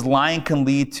 it says lying can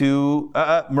lead to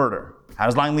murder. How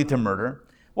does lying lead to murder?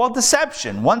 Well,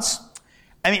 deception.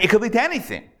 It could lead to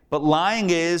anything, but lying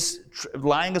is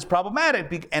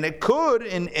problematic, and it could,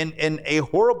 in a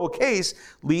horrible case,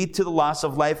 lead to the loss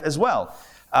of life as well.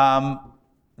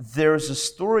 There's a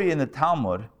story in the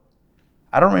Talmud.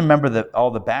 I don't remember all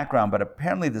the background, but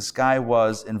apparently this guy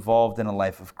was involved in a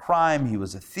life of crime. He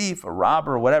was a thief, a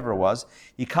robber, whatever it was.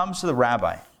 He comes to the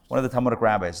rabbi, one of the Talmudic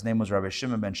rabbis. His name was Rabbi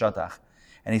Shimon ben Shattach,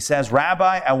 and he says,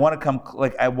 "Rabbi, I want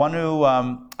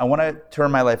to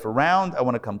turn my life around. I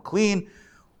want to come clean.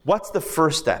 What's the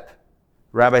first step?"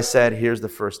 Rabbi said, "Here's the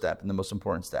first step, and the most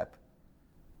important step.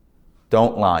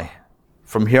 Don't lie.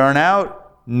 From here on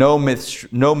out, no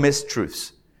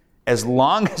mistruths. As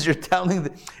long as you're telling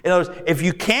in other words, if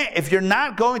you're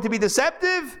not going to be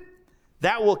deceptive,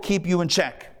 that will keep you in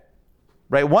check.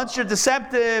 Right? Once you're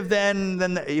deceptive,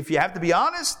 then if you have to be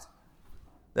honest,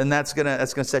 then that's gonna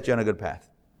set you on a good path."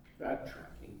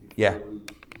 Backtracking. Yeah.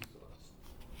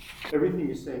 Everything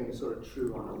you're saying is sort of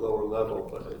true on a lower level,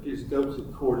 but if you go to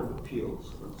the Court of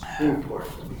Appeals or the Supreme Court,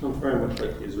 it becomes very much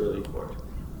like the Israeli court.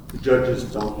 The judges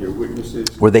don't hear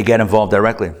witnesses. Where they get involved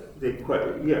directly. They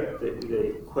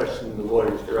question the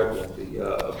lawyers directly at the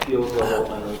appeals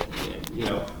level,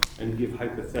 and give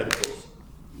hypotheticals,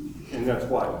 and that's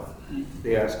why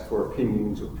they ask for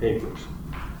opinions or papers.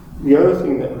 The other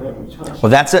thing that we haven't touched.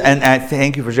 Well, and I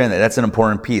thank you for sharing that. That's an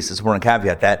important piece. It's an important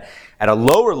caveat that at a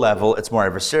lower level, it's more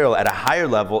adversarial. At a higher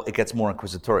level, it gets more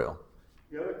inquisitorial.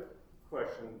 The other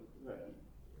question that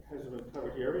hasn't been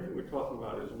covered here, everything we're talking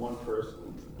about is one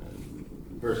person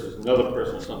versus another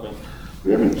person or something.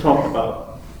 We haven't talked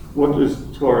about what does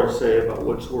Torah say about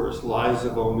what's worse, lies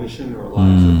of omission or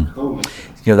lies of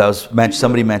commission. That was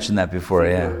somebody mentioned that before,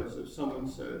 yeah. If someone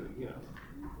said,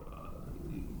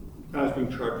 I was being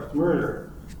charged with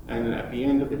murder, and at the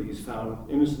end of it, he's found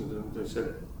innocent, and they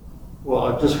said, "Well,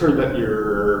 I just heard that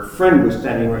your friend was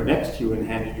standing right next to you and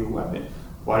handed you a weapon.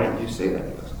 Why didn't you say that?"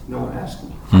 He goes, "No one asked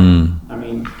me."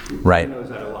 Right. Is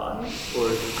that a lie, or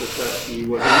is it just that he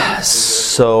wasn't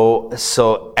asked?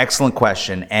 So excellent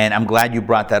question, and I'm glad you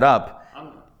brought that up.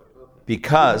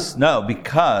 Because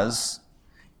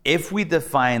if we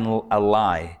define a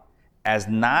lie as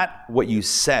not what you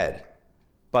said,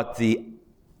 but the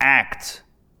act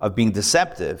of being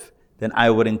deceptive, then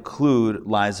I would include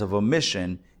lies of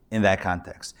omission in that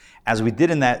context. As we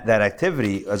did in that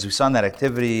activity, as we saw in that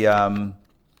activity,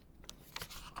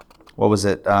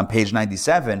 page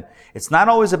 97, it's not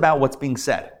always about what's being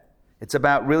said. It's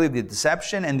about really the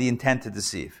deception and the intent to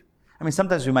deceive.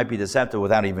 Sometimes we might be deceptive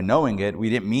without even knowing it.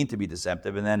 We didn't mean to be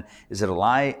deceptive, and then is it a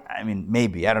lie?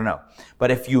 Maybe, I don't know.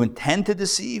 But if you intend to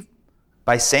deceive,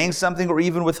 by saying something or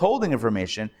even withholding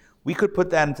information, we could put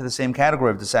that into the same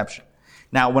category of deception.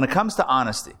 Now, when it comes to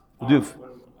honesty, we'll do. Last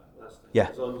thing. Yeah.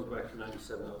 As long as back to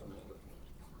 97, I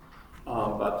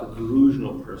was about the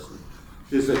delusional person.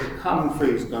 There's a common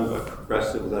phrase done by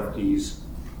progressive lefties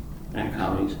and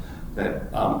commies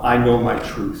that I know my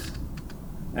truth.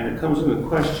 And it comes into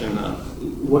question on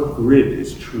what grid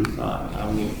is truth on? I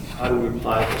mean, how do we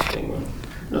apply this thing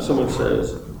when someone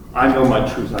says, I know my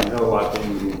truth, I know I've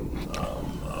been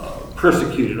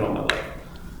persecuted all my life.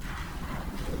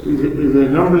 The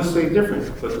numbers say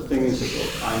different, but the thing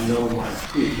is, I know my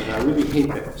truth, and I really hate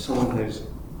that someone has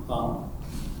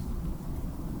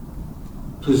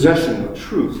possession of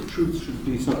truth. Truth should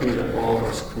be something that all of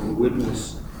us can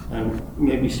witness and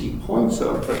maybe see points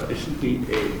of, but there should be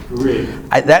a grid.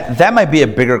 That might be a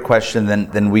bigger question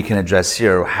than we can address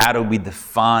here. How do we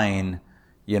define,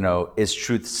 is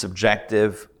truth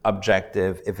subjective,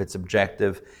 objective? If it's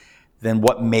objective, then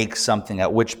what makes something?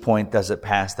 At which point does it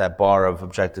pass that bar of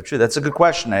objective truth? That's a good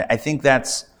question. I think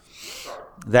that's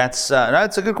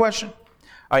a good question.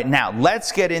 All right, now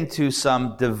let's get into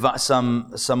some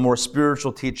more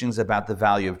spiritual teachings about the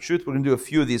value of truth. We're going to do a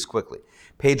few of these quickly.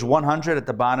 Page 100 at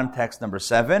the bottom, text number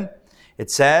 7. It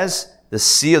says,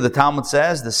 the Talmud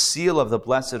says, the seal of the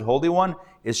Blessed Holy One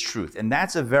is truth. And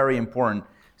that's a very important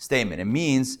statement. It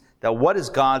means that what is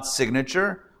God's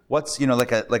signature? What's,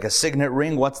 like a signet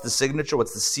ring? What's the signature?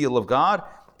 What's the seal of God?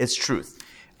 It's truth.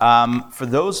 For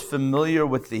those familiar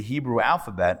with the Hebrew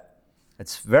alphabet,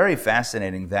 it's very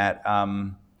fascinating that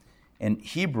in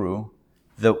Hebrew,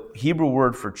 the Hebrew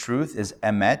word for truth is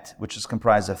emet, which is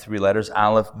comprised of 3 letters,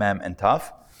 aleph, mem, and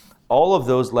taf. All of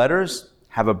those letters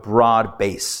have a broad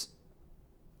base.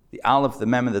 The aleph, the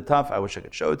mem, and the taf, I wish I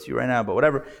could show it to you right now, but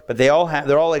whatever. But they're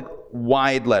all like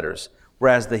wide letters.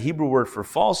 Whereas the Hebrew word for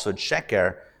falsehood,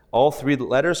 sheker, all 3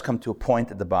 letters come to a point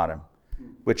at the bottom,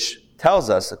 which tells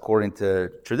us, according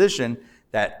to tradition,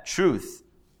 that truth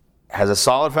has a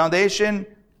solid foundation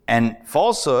and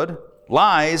falsehood,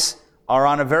 lies, are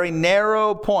on a very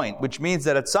narrow point, which means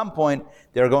that at some point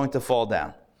they're going to fall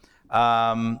down,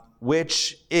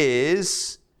 which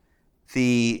is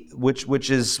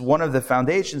one of the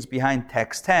foundations behind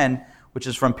text 10, which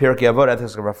is from Pirkei Avot,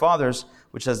 Ethics of Our Fathers,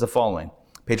 which says the following,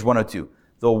 page 102.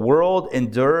 The world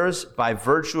endures by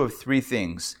virtue of 3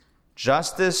 things: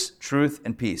 justice, truth,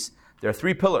 and peace. There are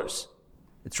 3 pillars.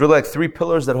 It's really like 3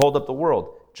 pillars that hold up the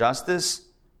world: justice,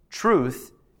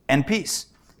 truth, and peace.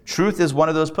 Truth is one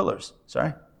of those pillars.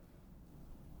 Sorry?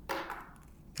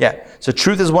 Yeah. So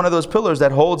truth is one of those pillars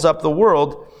that holds up the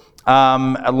world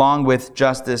along with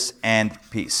justice and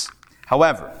peace.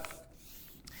 However,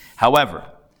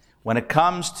 when it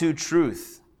comes to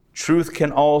truth, truth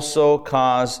can also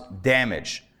cause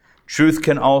damage. Truth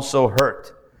can also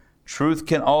hurt. Truth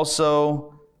can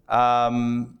also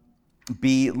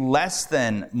be less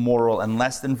than moral and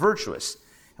less than virtuous.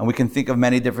 And we can think of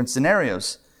many different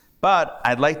scenarios. But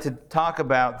I'd like to talk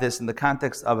about this in the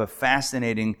context of a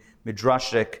fascinating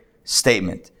midrashic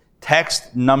statement.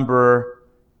 Text number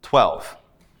 12.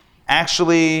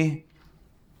 Actually,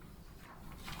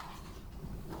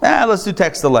 let's do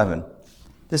text 11.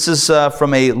 This is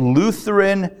from a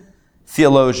Lutheran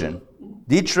theologian,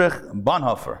 Dietrich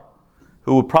Bonhoeffer,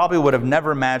 who probably would have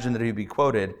never imagined that he'd be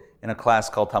quoted in a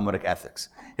class called Talmudic Ethics.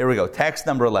 Here we go, text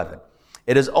number 11.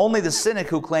 It is only the cynic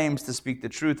who claims to speak the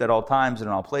truth at all times and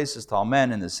in all places to all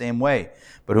men in the same way,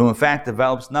 but who in fact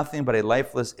develops nothing but a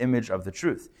lifeless image of the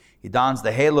truth. He dons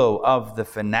the halo of the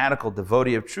fanatical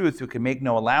devotee of truth who can make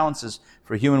no allowances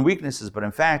for human weaknesses, but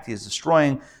in fact he is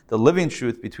destroying the living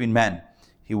truth between men.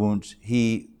 He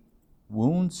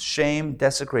wounds shame,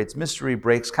 desecrates mystery,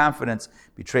 breaks confidence,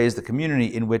 betrays the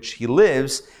community in which he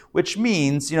lives, which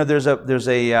means, there's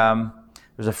a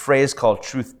phrase called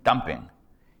truth dumping.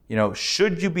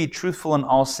 Should you be truthful in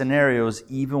all scenarios,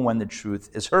 even when the truth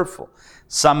is hurtful?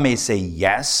 Some may say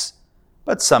yes,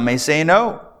 but some may say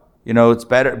no. It's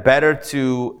better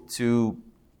to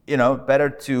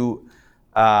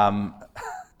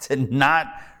not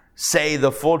say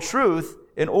the full truth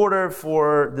in order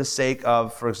for the sake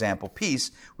of, for example,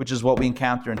 peace, which is what we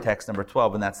encounter in text number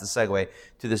 12, and that's the segue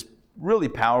to this really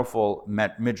powerful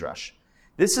midrash.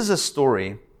 This is a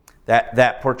story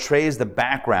that portrays the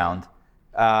background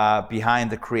behind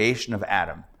the creation of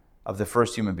Adam, of the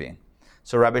first human being.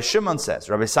 So Rabbi Simon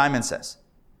says,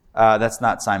 that's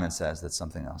not Simon Says, that's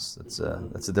something else.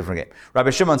 That's a different game. Rabbi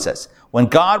Shimon says, when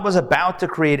God was about to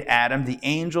create Adam, the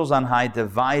angels on high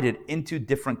divided into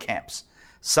different camps.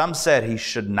 Some said he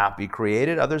should not be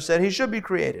created. Others said he should be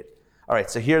created. All right,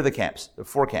 so here are the camps, the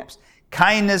 4 camps.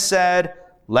 Kindness said,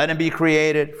 let him be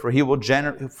created, for he will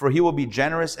be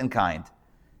generous and kind.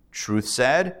 Truth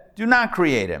said, do not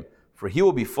create him, for he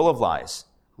will be full of lies.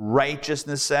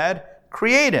 Righteousness said,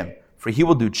 create him, for he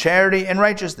will do charity and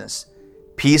righteousness.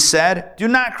 Peace said, do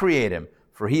not create him,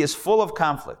 for he is full of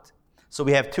conflict. So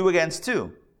we have 2 against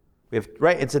 2. We have,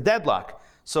 right? It's a deadlock.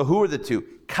 So who are the 2?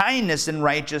 Kindness and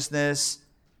righteousness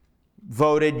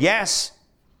voted yes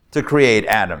to create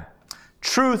Adam.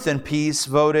 Truth and peace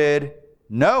voted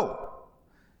no.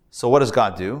 So what does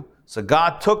God do? So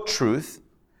God took truth,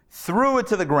 threw it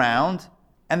to the ground,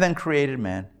 and then created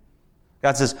man.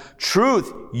 God says,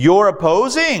 truth, you're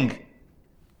opposing.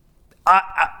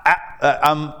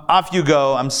 Off you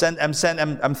go.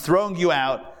 I'm throwing you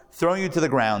out, throwing you to the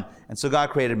ground. And so God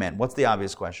created man. What's the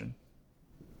obvious question?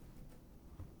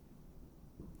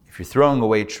 If you're throwing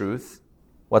away truth,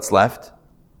 what's left?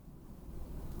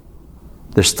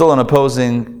 There's still an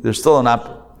opposing. There's still an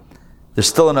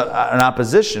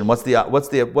opposition. What's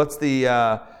the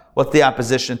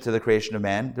opposition to the creation of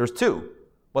man? There's 2.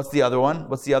 What's the other one?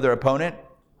 What's the other opponent?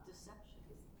 Deception.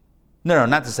 No,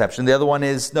 not deception. The other one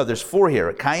is, there's 4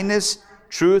 here. Kindness,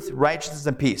 truth, righteousness,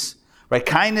 and peace. Right?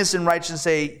 Kindness and righteousness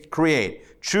say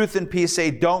create. Truth and peace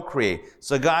say don't create.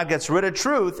 So God gets rid of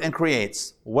truth and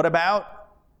creates. What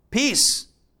about peace?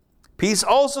 Peace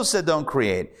also said don't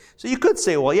create. So you could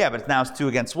say, well, yeah, but now it's 2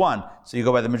 against 1. So you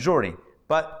go by the majority.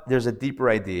 But there's a deeper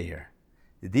idea here.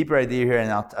 The deeper idea here, and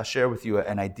I'll share with you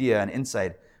an idea, an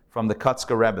insight from the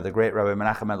Kotzker Rebbe, the great Rabbi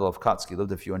Menachem Mendel of Kotzk. He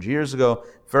lived a few hundred years ago.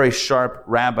 Very sharp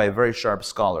rabbi, very sharp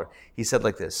scholar. He said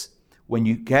like this: when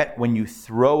you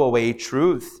throw away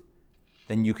truth,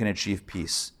 then you can achieve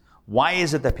peace. Why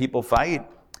is it that people fight?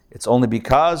 It's only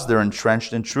because they're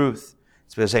entrenched in truth.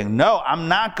 It's because saying, no, I'm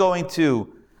not going to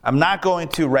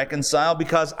reconcile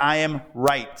because I am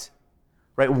right.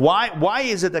 Right? Why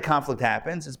is it that conflict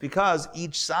happens? It's because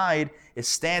each side is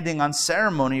standing on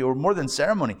ceremony, or more than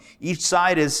ceremony. Each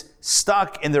side is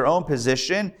stuck in their own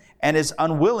position and is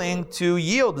unwilling to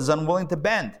yield, is unwilling to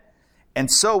bend. And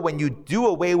so when you do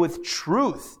away with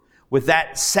truth, with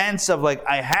that sense of like,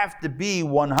 I have to be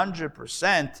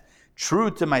 100%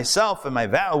 true to myself and my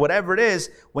vow, whatever it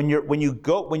is, when you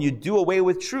do away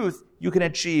with truth, you can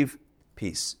achieve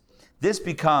peace. This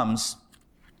becomes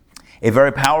a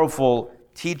very powerful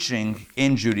teaching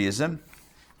in Judaism,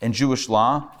 in Jewish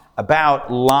law,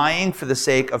 about lying for the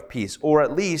sake of peace, or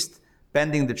at least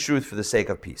bending the truth for the sake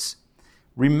of peace.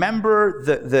 Remember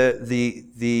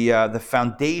the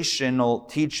foundational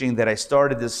teaching that I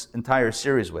started this entire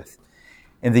series with.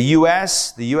 In the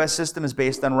U.S. system is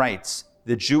based on rights.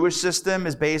 The Jewish system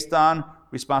is based on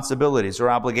responsibilities or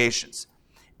obligations.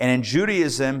 And in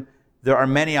Judaism, there are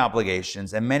many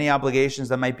obligations, and many obligations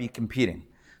that might be competing.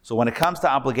 So when it comes to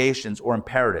obligations or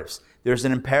imperatives, there's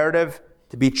an imperative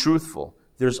to be truthful.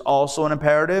 There's also an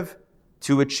imperative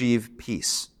to achieve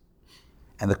peace.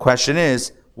 And the question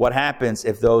is, what happens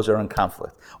if those are in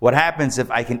conflict? What happens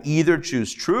if I can either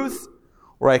choose truth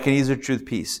or I can either choose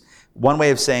peace? One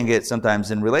way of saying it sometimes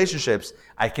in relationships,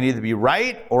 I can either be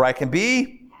right or I can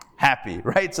be happy,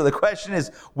 right? So the question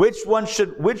is, which one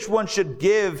should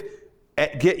give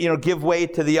way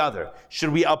to the other? Should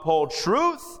we uphold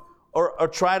truth or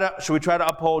should we try to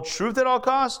uphold truth at all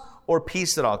costs or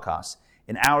peace at all costs?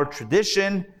 In our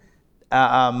tradition,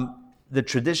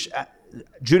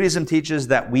 Judaism teaches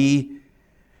that we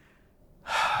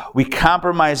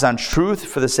compromise on truth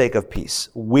for the sake of peace.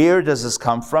 Where does this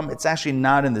come from? It's actually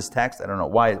not in this text. I don't know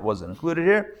why it wasn't included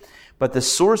here. But the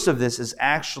source of this is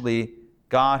actually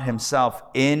God himself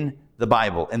in the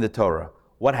Bible, in the Torah.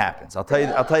 What happens? I'll tell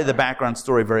you the background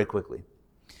story very quickly.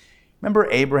 Remember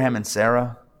Abraham and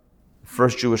Sarah, the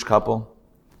first Jewish couple?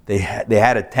 They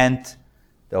had a tent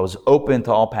that was open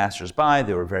to all passers-by.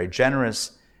 They were very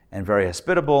generous and very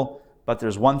hospitable. But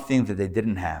there's one thing that they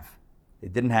didn't have. They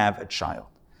didn't have a child.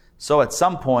 So at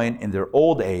some point in their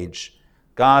old age,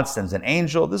 God sends an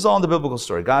angel. This is all in the biblical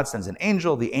story. God sends an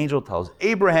angel. The angel tells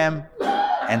Abraham,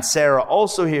 and Sarah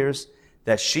also hears,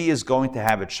 that she is going to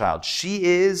have a child. She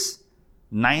is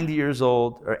 90 years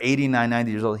old, or 89,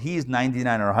 90 years old. He's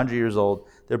 99 or 100 years old.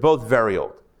 They're both very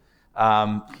old.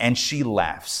 And she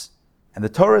laughs. And the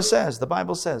Torah says, the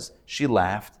Bible says, she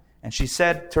laughed, and she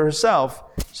said to herself,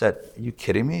 are you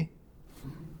kidding me?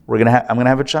 I'm going to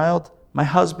have a child? My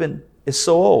husband is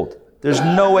so old. There's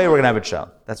no way we're going to have a child.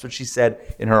 That's what she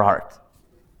said in her heart.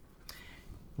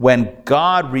 When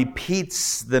God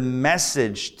repeats the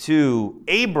message to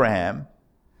Abraham,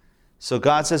 so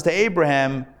God says to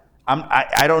Abraham,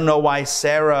 I don't know why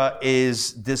Sarah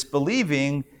is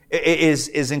disbelieving,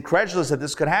 is incredulous that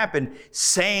this could happen,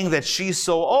 saying that she's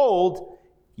so old,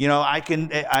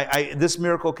 this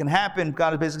miracle can happen.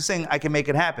 God is basically saying, I can make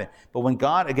it happen. But when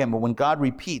God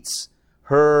repeats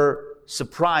her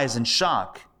surprise and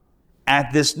shock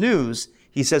at this news,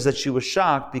 he says that she was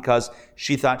shocked because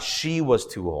she thought she was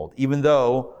too old, even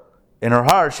though in her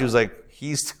heart she was like,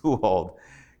 he's too old.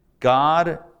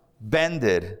 God bent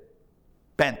the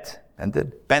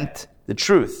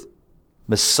truth,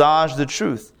 massaged the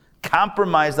truth,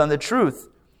 compromised on the truth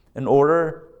in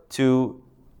order to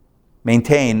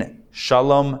maintain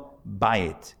shalom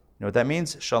bayit. You know what that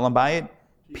means? Shalom bayit?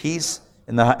 Peace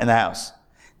in the house.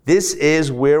 This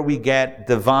is where we get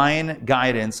divine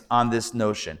guidance on this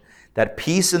notion that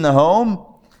peace in the home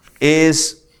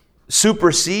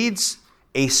supersedes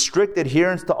a strict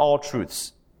adherence to all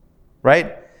truths,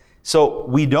 right? So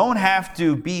we don't have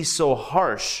to be so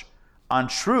harsh on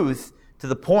truth to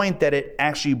the point that it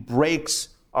actually breaks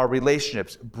our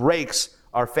relationships, breaks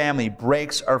our family,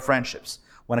 breaks our friendships.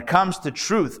 When it comes to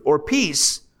truth or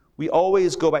peace, we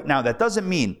always go back. Now, that doesn't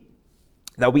mean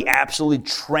that we absolutely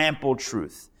trample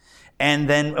truth.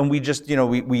 And we just,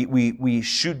 we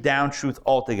shoot down truth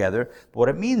altogether. But what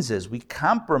it means is we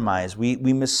compromise, we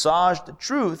massage the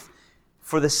truth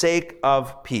for the sake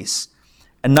of peace.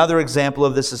 Another example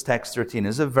of this is text 13.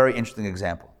 This is a very interesting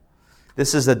example.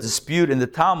 This is a dispute in the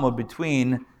Talmud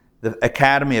between the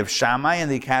Academy of Shammai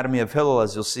and the Academy of Hillel,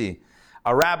 as you'll see.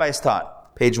 Our rabbis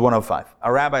taught, page 105,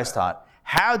 our rabbis taught,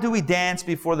 how do we dance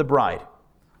before the bride?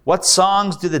 What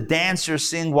songs do the dancers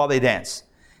sing while they dance?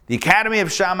 The Academy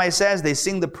of Shammai says they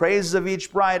sing the praises of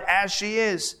each bride as she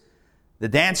is. The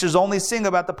dancers only sing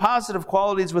about the positive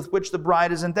qualities with which the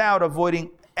bride is endowed,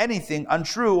 avoiding anything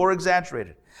untrue or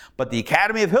exaggerated. But the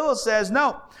Academy of Hillel says,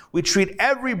 no, we treat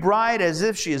every bride as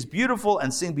if she is beautiful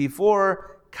and sing before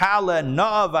her, Kala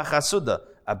Na'a V'Chasuda,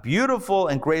 a beautiful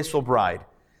and graceful bride.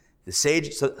 The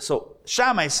sage, so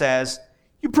Shammai says,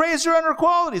 you praise her on her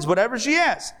qualities, whatever she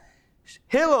has.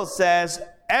 Hillel says,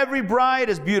 every bride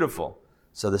is beautiful.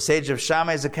 So the sage of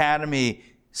Shammai's Academy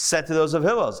said to those of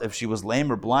Hillel's, if she was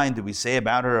lame or blind, do we say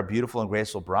about her a beautiful and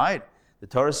graceful bride? The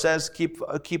Torah says,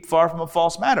 keep far from a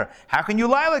false matter. How can you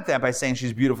lie like that by saying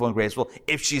she's beautiful and graceful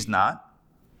if she's not?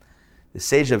 The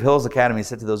sage of Hillel's Academy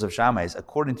said to those of Shammai's,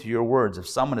 according to your words, if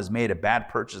someone has made a bad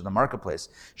purchase in the marketplace,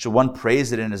 should one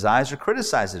praise it in his eyes or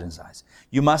criticize it in his eyes?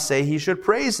 You must say he should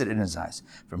praise it in his eyes.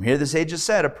 From here the sages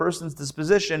said, a person's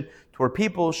disposition toward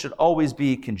people should always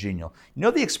be congenial. You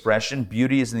know the expression,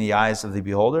 beauty is in the eyes of the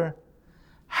beholder?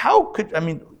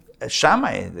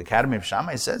 Shammai, the Academy of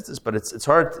Shammai says this, but it's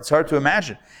hard to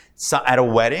imagine. So at a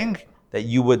wedding, that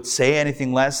you would say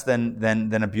anything less than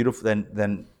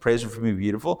praise her for being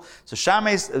beautiful. So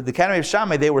the Academy of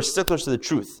Shammai, they were sticklers to the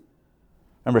truth.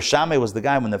 Remember, Shammai was the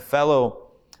guy when the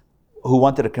fellow who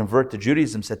wanted to convert to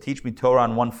Judaism said, teach me Torah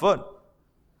on one foot.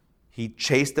 He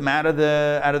chased him out of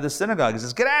the synagogue. He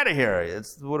says, get out of here.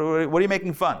 What are you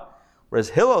making fun? Whereas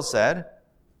Hillel said,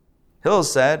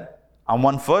 on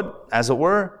one foot, as it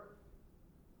were,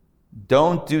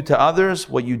 don't do to others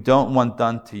what you don't want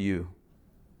done to you.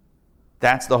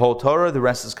 That's the whole Torah. The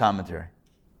rest is commentary.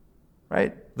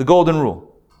 Right? The golden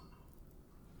rule.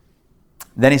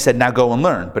 Then he said, now go and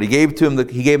learn. But he gave him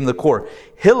the core.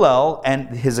 Hillel and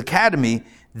his academy,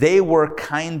 they were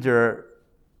kinder,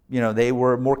 they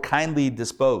were more kindly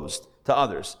disposed to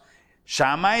others.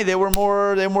 Shammai, they were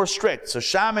more strict. So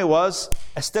Shammai was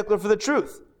a stickler for the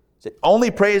truth. He said, only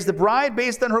praise the bride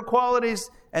based on her qualities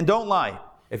and don't lie.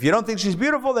 If you don't think she's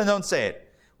beautiful, then don't say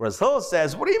it. Whereas Hillel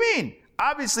says, what do you mean?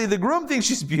 Obviously, the groom thinks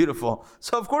she's beautiful,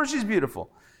 so of course she's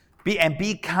beautiful.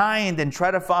 Be kind and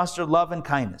try to foster love and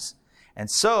kindness. And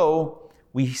so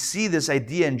we see this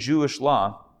idea in Jewish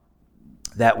law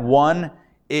that one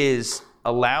is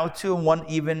allowed to and one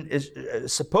even is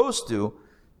supposed to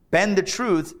bend the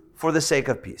truth for the sake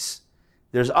of peace.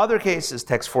 There's other cases,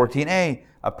 text 14a,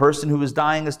 a person who is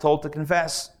dying is told to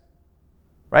confess.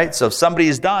 Right? So if somebody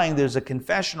is dying, there's a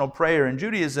confessional prayer in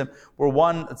Judaism where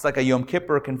it's like a Yom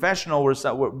Kippur confessional where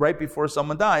right before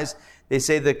someone dies, they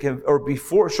say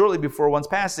shortly before one's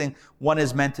passing, one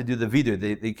is meant to do the vidur,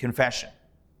 the confession.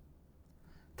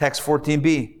 Text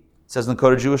 14b says in the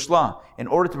Code of Jewish Law, in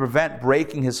order to prevent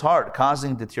breaking his heart,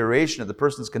 causing deterioration of the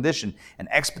person's condition, and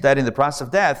expediting the process of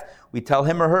death, we tell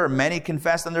him or her, many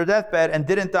confessed on their deathbed and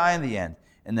didn't die in the end.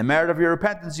 In the merit of your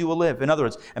repentance, you will live. In other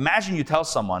words, imagine you tell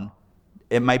someone,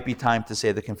 it might be time to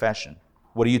say the confession.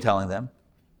 What are you telling them?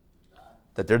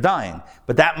 That they're dying.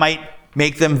 But that might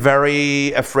make them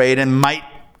very afraid and might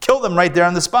kill them right there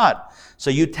on the spot. So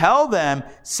you tell them,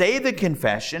 say the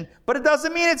confession, but it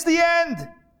doesn't mean it's the end.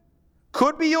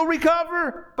 Could be you'll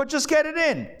recover, but just get it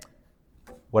in.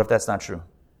 What if that's not true?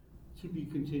 To be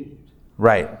continued.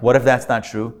 Right. What if that's not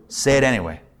true? Say it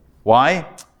anyway. Why?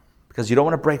 Because you don't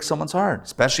want to break someone's heart,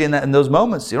 especially in those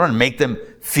moments. You don't want to make them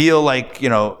feel like,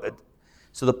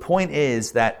 So the point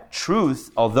is that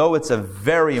truth, although it's a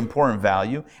very important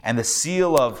value and the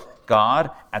seal of God,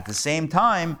 at the same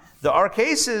time, there are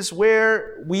cases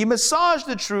where we massage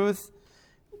the truth.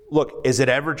 Look, is it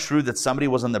ever true that somebody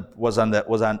was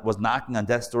knocking on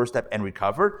death's doorstep and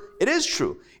recovered? It is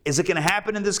true. Is it going to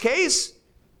happen in this case?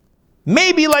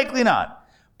 Maybe, likely not.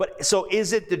 But so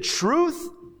is it the truth?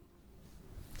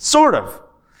 Sort of.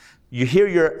 You hear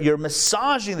you're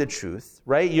massaging the truth,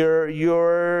 right?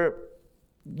 You're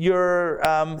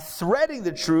threading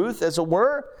the truth, as it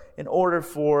were, in order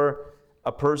for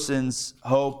a person's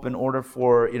hope, in order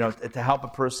for to help a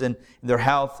person in their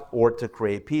health or to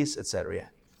create peace, etc. Yeah.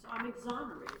 So I'm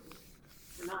exonerated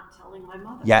for not telling my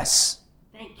mother. Yes.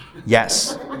 Thank you.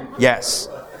 Yes. Yes.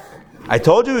 I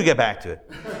told you we'd get back to it.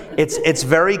 It's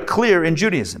very clear in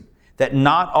Judaism that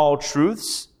not all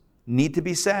truths need to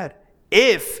be said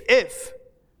if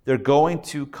they're going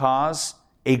to cause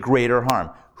a greater harm.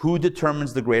 Who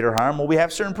determines the greater harm? Well, we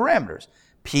have certain parameters.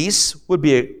 Peace would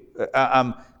be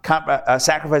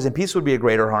sacrificing peace would be a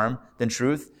greater harm than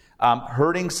truth.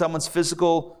 Hurting someone's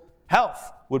physical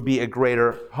health would be a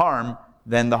greater harm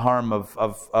than the harm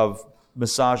of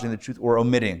massaging the truth or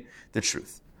omitting the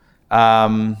truth.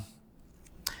 I'm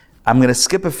going to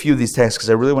skip a few of these texts because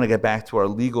I really want to get back to our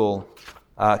legal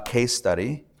case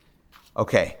study.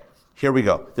 Okay, here we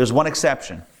go. There's one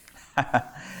exception.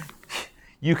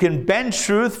 You can bend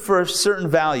truth for certain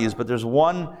values, but there's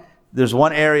one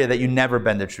area that you never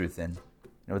bend the truth in. You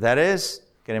know what that is?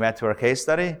 Getting back to our case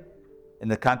study, in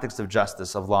the context of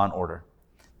justice, of law and order.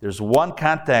 There's one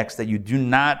context that you do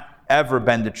not ever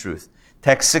bend the truth.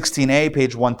 Text 16a,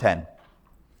 page 110.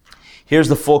 Here's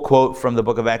the full quote from the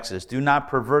book of Exodus. Do not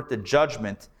pervert the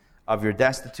judgment of your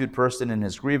destitute person in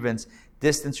his grievance.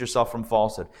 Distance yourself from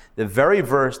falsehood. The very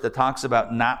verse that talks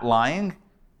about not lying,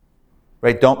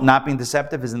 right, not being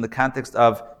deceptive, is in the context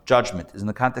of judgment, is in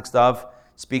the context of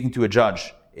speaking to a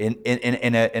judge in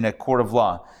a court of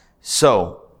law.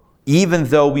 So, even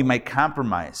though we might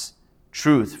compromise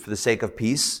truth for the sake of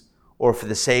peace or for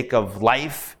the sake of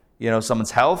life,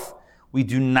 someone's health, we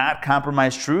do not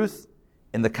compromise truth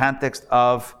in the context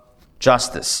of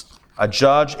justice. A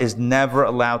judge is never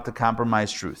allowed to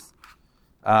compromise truth.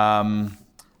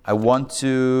 I want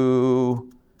to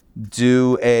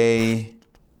do a...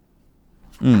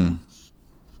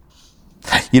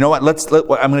 You know what?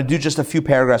 I'm going to do just a few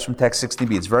paragraphs from text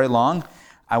 16b. It's very long.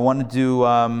 I want to do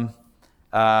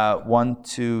 1,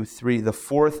 2, 3, the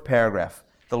fourth paragraph,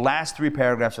 the last 3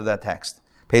 paragraphs of that text,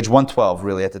 page 112,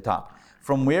 really at the top.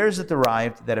 From where is it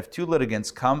derived that if 2 litigants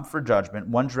come for judgment,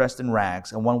 one dressed in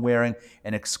rags and one wearing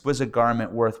an exquisite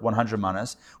garment worth 100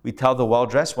 manas, we tell the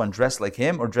well-dressed one, dress like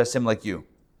him or dress him like you,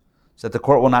 so that the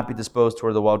court will not be disposed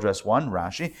toward the well-dressed one?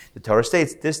 Rashi, the Torah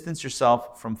states, distance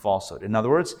yourself from falsehood. In other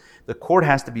words, the court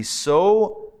has to be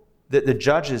the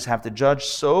judges have to judge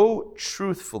so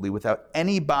truthfully without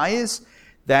any bias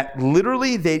that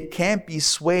literally they can't be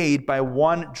swayed by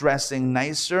one dressing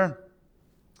nicer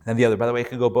than the other. By the way, it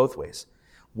can go both ways.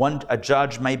 A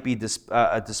judge might be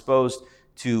disposed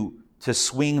to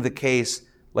swing the case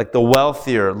like the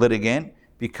wealthier litigant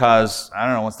because,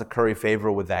 wants to curry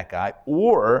favor with that guy,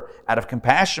 or out of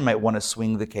compassion might want to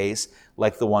swing the case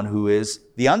like the one who is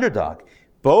the underdog.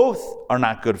 Both are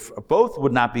not good. Both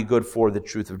would not be good for the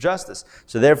truth of justice.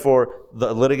 So therefore,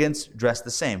 the litigants dress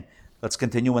the same. Let's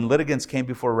continue. When litigants came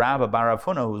before Rabbi Bar Rav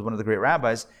Huna, who was one of the great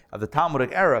rabbis of the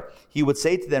Talmudic era, he would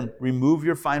say to them, remove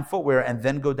your fine footwear and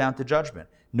then go down to judgment.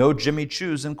 No Jimmy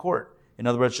Choos in court. In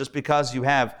other words, just because you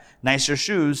have nicer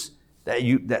shoes,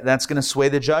 that's going to sway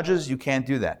the judges, you can't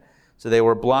do that. So they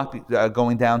were blocked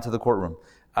going down to the courtroom.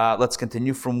 Let's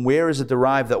continue. From where is it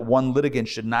derived that one litigant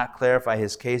should not clarify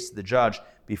his case to the judge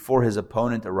before his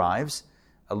opponent arrives?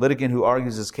 A litigant who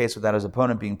argues his case without his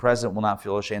opponent being present will not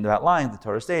feel ashamed about lying. The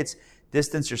Torah states,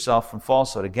 distance yourself from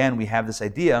falsehood. Again, we have this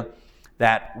idea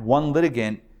that one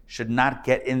litigant should not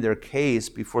get in their case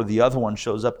before the other one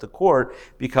shows up to court,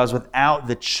 because without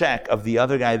the check of the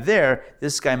other guy there,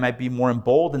 this guy might be more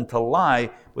emboldened to lie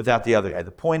without the other guy.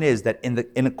 The point is that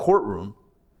in a courtroom,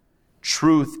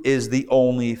 truth is the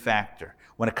only factor.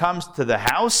 When it comes to the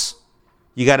house,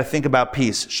 you got to think about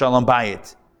peace, shalom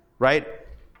bayit, right?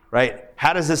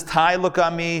 How does this tie look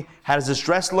on me? How does this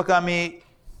dress look on me?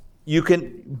 You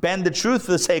can bend the truth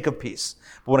for the sake of peace.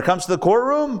 But when it comes to the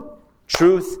courtroom,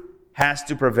 truth has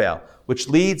to prevail, which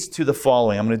leads to the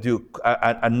following. I'm going to do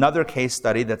another case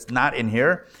study that's not in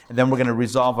here, and then we're going to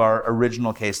resolve our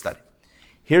original case study.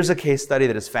 Here's a case study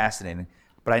that is fascinating,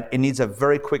 but it needs a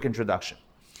very quick introduction.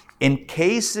 In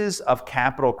cases of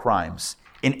capital crimes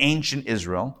in ancient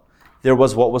Israel, there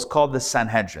was what was called the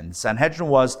Sanhedrin. The Sanhedrin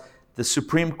was the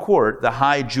Supreme Court, the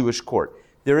high Jewish court.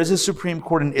 There is a Supreme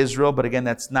Court in Israel, but again,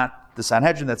 that's not the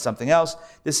Sanhedrin, that's something else.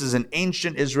 This is in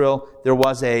ancient Israel. There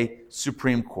was a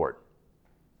Supreme Court.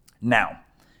 Now,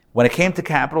 when it came to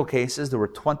capital cases, there were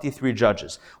 23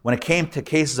 judges. When it came to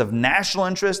cases of national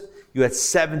interest, you had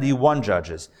 71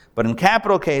 judges. But in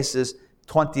capital cases,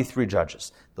 23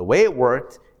 judges. The way it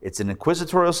worked, it's an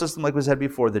inquisitorial system like we said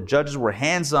before. The judges were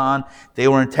hands-on. They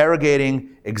were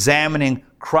interrogating, examining,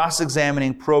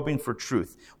 cross-examining, probing for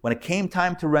truth. When it came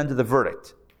time to render the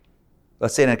verdict,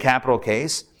 let's say in a capital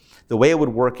case, the way it would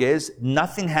work is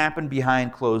nothing happened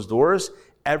behind closed doors.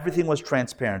 Everything was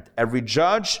transparent. Every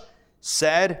judge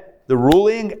said the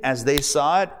ruling as they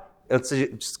saw it. Let's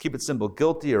say, just keep it simple,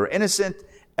 guilty or innocent.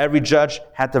 Every judge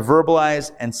had to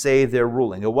verbalize and say their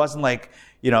ruling. It wasn't like,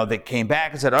 they came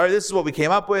back and said, all right, this is what we came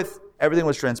up with. Everything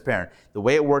was transparent. The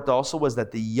way it worked also was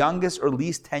that the youngest or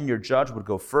least tenured judge would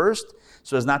go first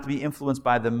so as not to be influenced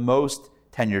by the most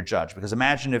tenured judge. Because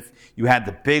imagine if you had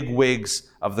the big wigs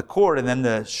of the court and then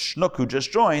the schnook who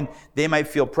just joined, they might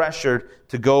feel pressured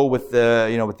to go with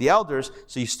the elders.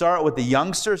 So you start with the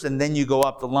youngsters and then you go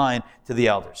up the line to the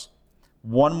elders.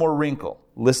 One more wrinkle.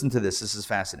 Listen to this. This is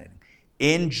fascinating.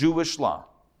 In Jewish law,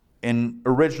 in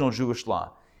original Jewish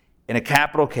law, in a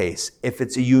capital case, if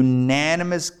it's a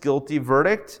unanimous guilty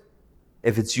verdict,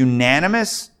 if it's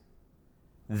unanimous,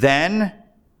 then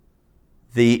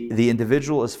the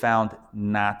individual is found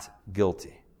not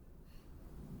guilty.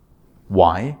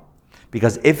 Why?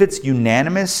 Because if it's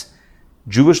unanimous,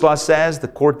 Jewish law says the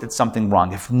court did something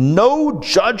wrong. If no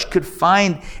judge could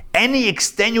find any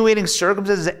extenuating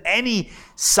circumstances, any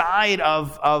side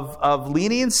of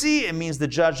leniency, it means the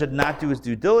judge did not do his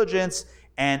due diligence,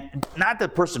 and not the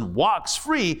person walks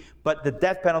free, but the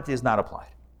death penalty is not applied.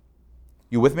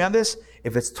 You with me on this?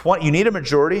 If it's 20, you need a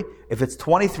majority. If it's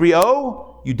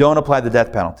 23-0, you don't apply the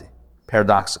death penalty,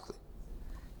 paradoxically.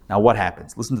 Now what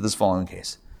happens? Listen to this following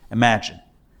case. Imagine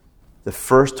the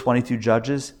first 22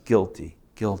 judges, guilty,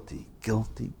 guilty,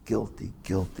 guilty, guilty,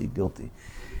 guilty, guilty.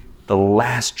 The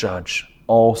last judge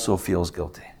also feels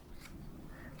guilty.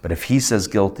 But if he says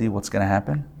guilty, what's going to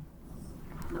happen?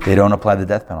 They don't apply the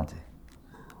death penalty.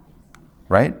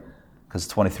 Right? Because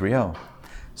it's 23-0.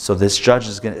 So this judge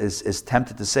is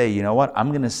tempted to say, you know what? I'm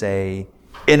going to say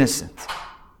innocent.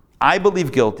 I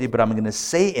believe guilty, but I'm going to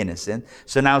say innocent.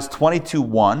 So now it's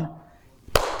 22-1.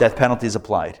 Death penalty is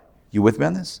applied. You with me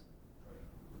on this?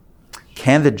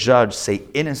 Can the judge say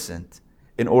innocent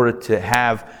in order to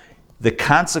have the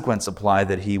consequence applied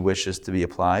that he wishes to be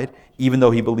applied, even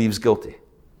though he believes guilty?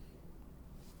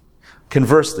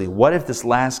 Conversely, what if this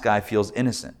last guy feels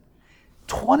innocent?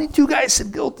 22 guys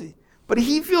said guilty, but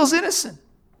he feels innocent.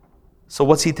 So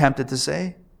what's he tempted to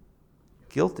say?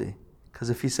 Guilty. Because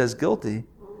if he says guilty,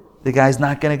 the guy's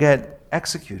not going to get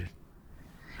executed.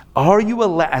 Are you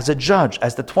allowed, as a judge,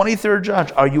 as the 23rd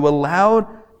judge, are you allowed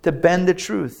to bend the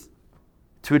truth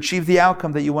to achieve the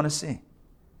outcome that you want to see?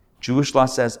 Jewish law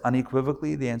says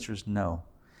unequivocally, the answer is no.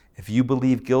 If you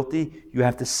believe guilty, you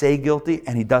have to say guilty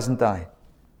and he doesn't die.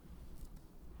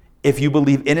 If you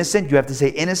believe innocent, you have to say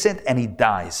innocent and he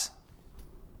dies.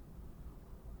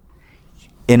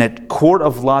 In a court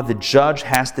of law, the judge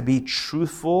has to be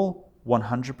truthful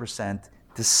 100%,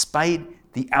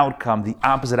 despite the outcome, the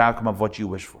opposite outcome of what you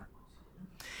wish for.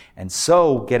 And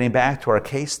so, getting back to our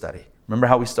case study, remember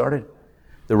how we started?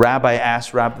 The rabbi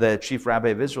asked the chief rabbi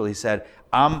of Israel, he said,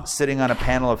 I'm sitting on a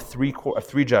panel of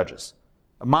three judges,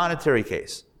 a monetary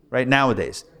case, right,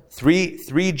 nowadays.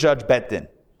 Three judge bet din,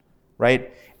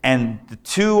 right? And the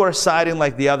two are siding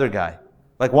like the other guy,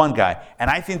 like one guy. And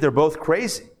I think they're both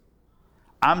crazy.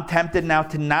 I'm tempted now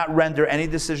to not render any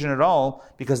decision at all,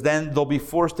 because then they'll be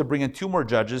forced to bring in two more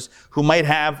judges who might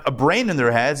have a brain in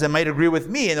their heads and might agree with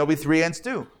me, and there'll be 3 against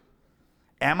 2.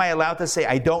 Am I allowed to say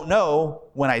I don't know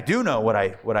when I do know what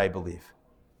I believe?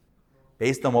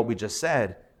 Based on what we just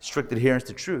said, strict adherence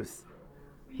to truth,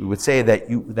 we would say that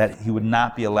he would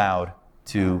not be allowed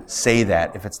to say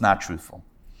that if it's not truthful.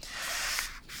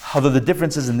 Although the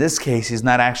difference is in this case, he's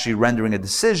not actually rendering a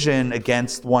decision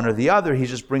against one or the other. He's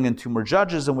just bringing 2 more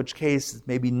judges, in which case it's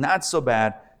maybe not so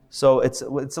bad. So it's a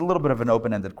little bit of an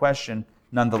open-ended question.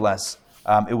 Nonetheless,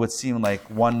 it would seem like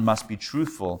one must be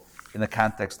truthful in the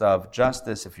context of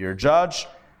justice. If you're a judge,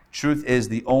 truth is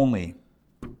the only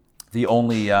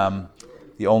feature.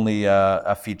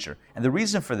 And the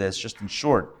reason for this, just in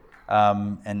short,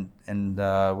 and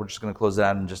we're just going to close it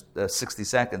out in just 60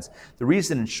 seconds. The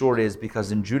reason, in short, is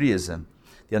because in Judaism,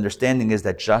 the understanding is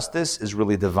that justice is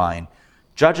really divine.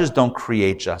 Judges don't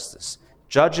create justice.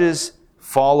 Judges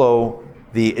follow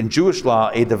in Jewish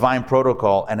law, a divine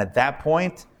protocol, and at that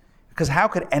point, because how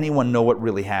could anyone know what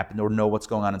really happened or know what's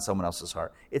going on in someone else's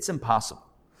heart? It's impossible.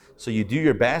 So you do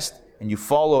your best and you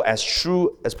follow as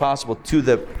true as possible to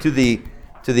the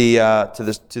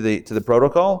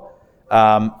protocol,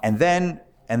 and then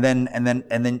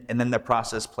the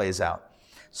process plays out.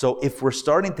 So if we're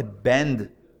starting to bend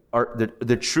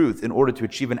the truth in order to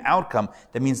achieve an outcome,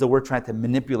 that means that we're trying to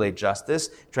manipulate justice,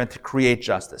 trying to create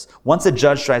justice. Once a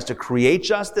judge tries to create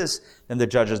justice, then the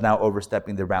judge is now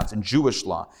overstepping their bounds. In Jewish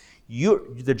law,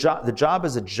 the job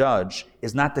as a judge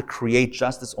is not to create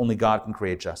justice. Only God can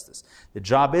create justice. The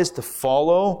job is to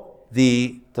follow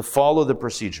the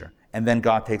procedure, and then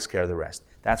God takes care of the rest.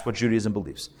 That's what Judaism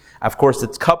believes. Of course,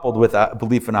 it's coupled with a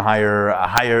belief in a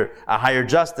higher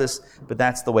justice, but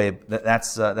that's the way.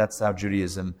 That's how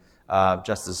Judaism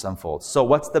justice unfolds. So,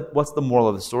 what's the moral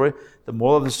of the story? The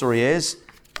moral of the story is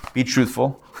be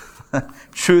truthful.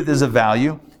 Truth is a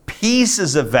value. Peace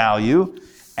is a value,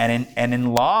 and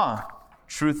in law,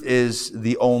 truth is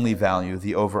the only value,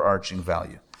 the overarching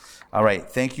value. All right.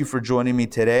 Thank you for joining me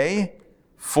today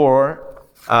for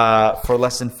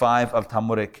lesson 5 of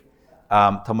Talmudic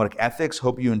Ethics.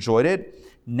 Hope you enjoyed it.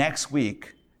 Next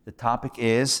week, the topic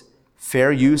is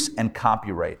fair use and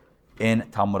copyright in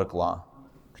Talmudic law.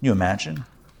 Can you imagine?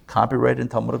 Copyright in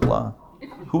Talmudic law.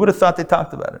 Who would have thought they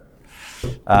talked about it?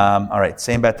 All right,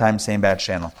 same bad time, same bad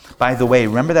channel. By the way,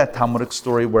 remember that Talmudic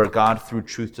story where God threw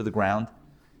truth to the ground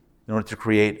in order to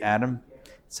create Adam?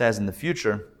 It says in the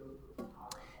future,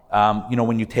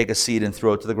 when you take a seed and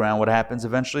throw it to the ground, what happens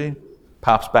eventually?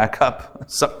 Pops back up,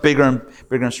 bigger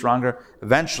and stronger.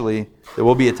 Eventually, there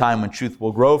will be a time when truth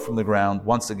will grow from the ground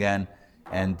once again,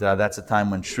 and that's a time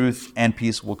when truth and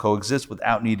peace will coexist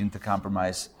without needing to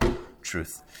compromise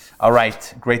truth. All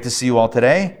right, great to see you all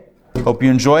today. Hope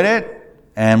you enjoyed it,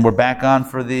 and we're back on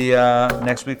for the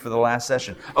next week for the last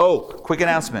session. Oh, quick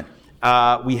announcement.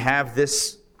 We have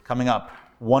this coming up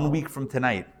 1 week from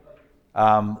tonight.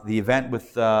 The event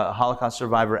with Holocaust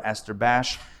survivor Esther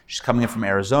Bash. She's coming in from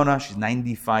Arizona. She's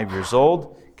 95 years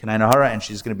old, Kanai, and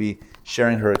she's going to be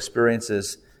sharing her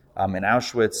experiences in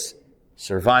Auschwitz,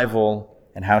 survival,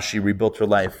 and how she rebuilt her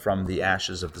life from the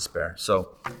ashes of despair.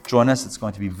 So join us. It's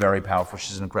going to be very powerful.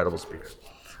 She's an incredible speaker.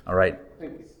 All right.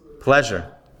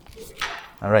 Pleasure.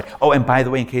 All right. Oh, and by the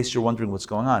way, in case you're wondering what's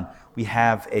going on, we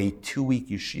have a 2-week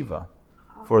yeshiva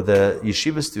for the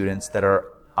yeshiva students that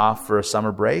are off for a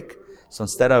summer break. So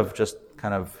instead of just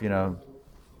kind of,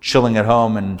 chilling at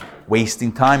home and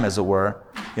wasting time, as it were,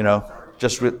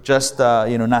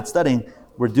 not studying,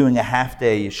 we're doing a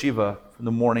half-day yeshiva from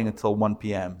the morning until 1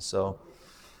 p.m. So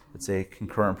it's a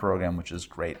concurrent program, which is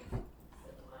great.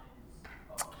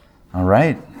 All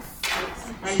right.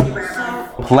 Thank you very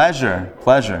much. Pleasure.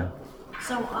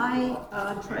 So I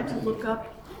tried to look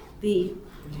up the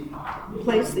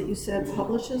place that you said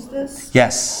publishes this.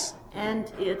 Yes.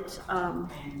 And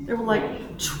there were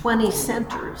like 20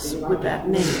 centers with that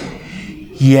name.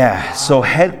 Yeah. So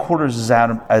headquarters is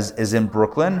in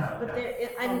Brooklyn. But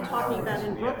I'm talking about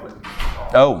in Brooklyn.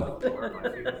 Oh.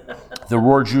 The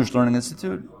Rohr Jewish Learning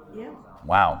Institute? Yeah.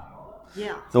 Wow.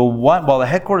 Yeah. The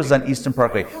headquarters is on Eastern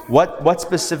Parkway. What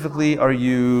specifically are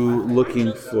you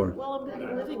looking for? Well, I'm going to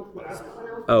be living close.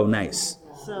 Oh, nice.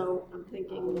 So I'm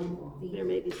thinking there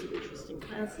may be some interesting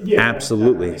classes. Yeah.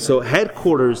 Absolutely. So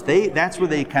headquarters, that's where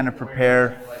they kind of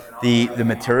prepare the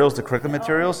materials, the curriculum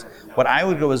materials. What I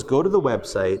would go is go to the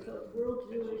website.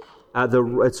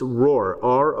 It's Rohr,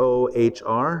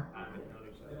 R-O-H-R,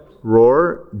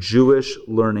 Rohr Jewish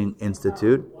Learning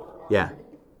Institute. Yeah.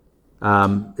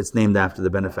 It's named after the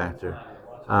benefactor.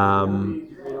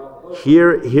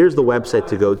 Here's the website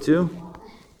to go to.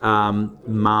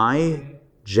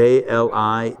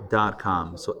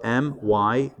 myjli.com. So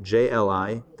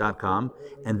myjli.com.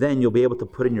 And then you'll be able to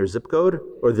put in your zip code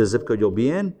or the zip code you'll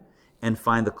be in and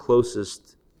find the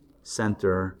closest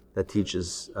center that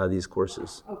teaches these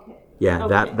courses. Okay. Yeah,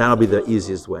 Okay. that'll be the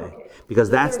easiest way. Because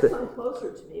that's There's the... some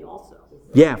closer to me also.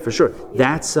 Yeah, for sure.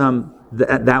 That's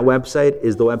that website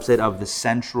is the website of the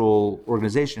central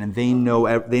organization, and they know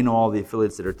all the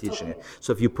affiliates that are teaching it.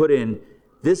 So if you put in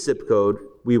this zip code,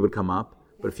 we would come up.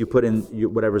 But if you put in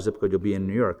whatever zip code, you'll be in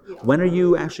New York. Yeah. When are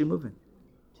you actually moving?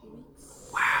 2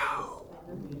 weeks.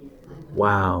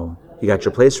 Wow. You got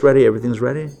your place ready? Everything's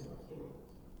ready?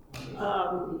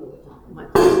 My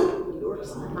place in New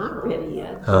York's not ready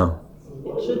yet. Oh.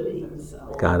 It should be. So.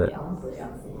 Got it. Yeah.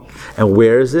 And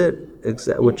where is it?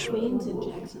 Which? Queens and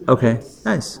Jackson. Okay,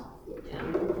 nice.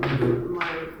 And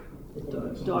my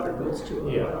daughter goes to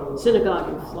a synagogue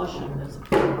in Flushing. That's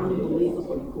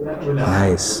unbelievably gorgeous.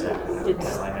 Nice.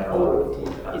 It's old,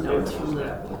 it's from the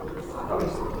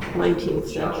 19th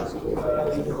century.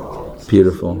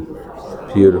 Beautiful.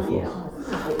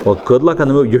 Well, good luck on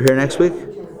the move. You're here next week?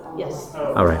 Yes.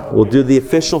 All right, we'll do the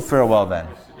official farewell then.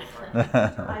 I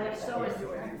have so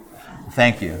enjoyed it.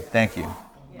 Thank you. Thank you.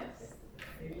 Yes.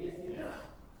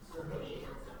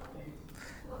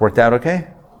 Worked out okay?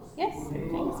 Yes,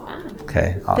 thanks, fine.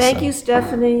 Okay, awesome. Thank you,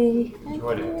 Stephanie.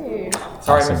 Enjoyed it.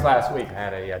 Sorry, I missed last week. I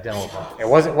had a dental appointment. It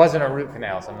wasn't a root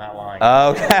canal, so I'm not lying.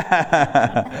 Okay.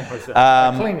 It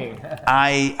was cleaning.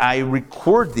 I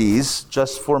record these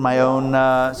just for my own.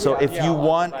 So Yeah, if yeah, you I'll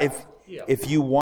want, watch that. if you want.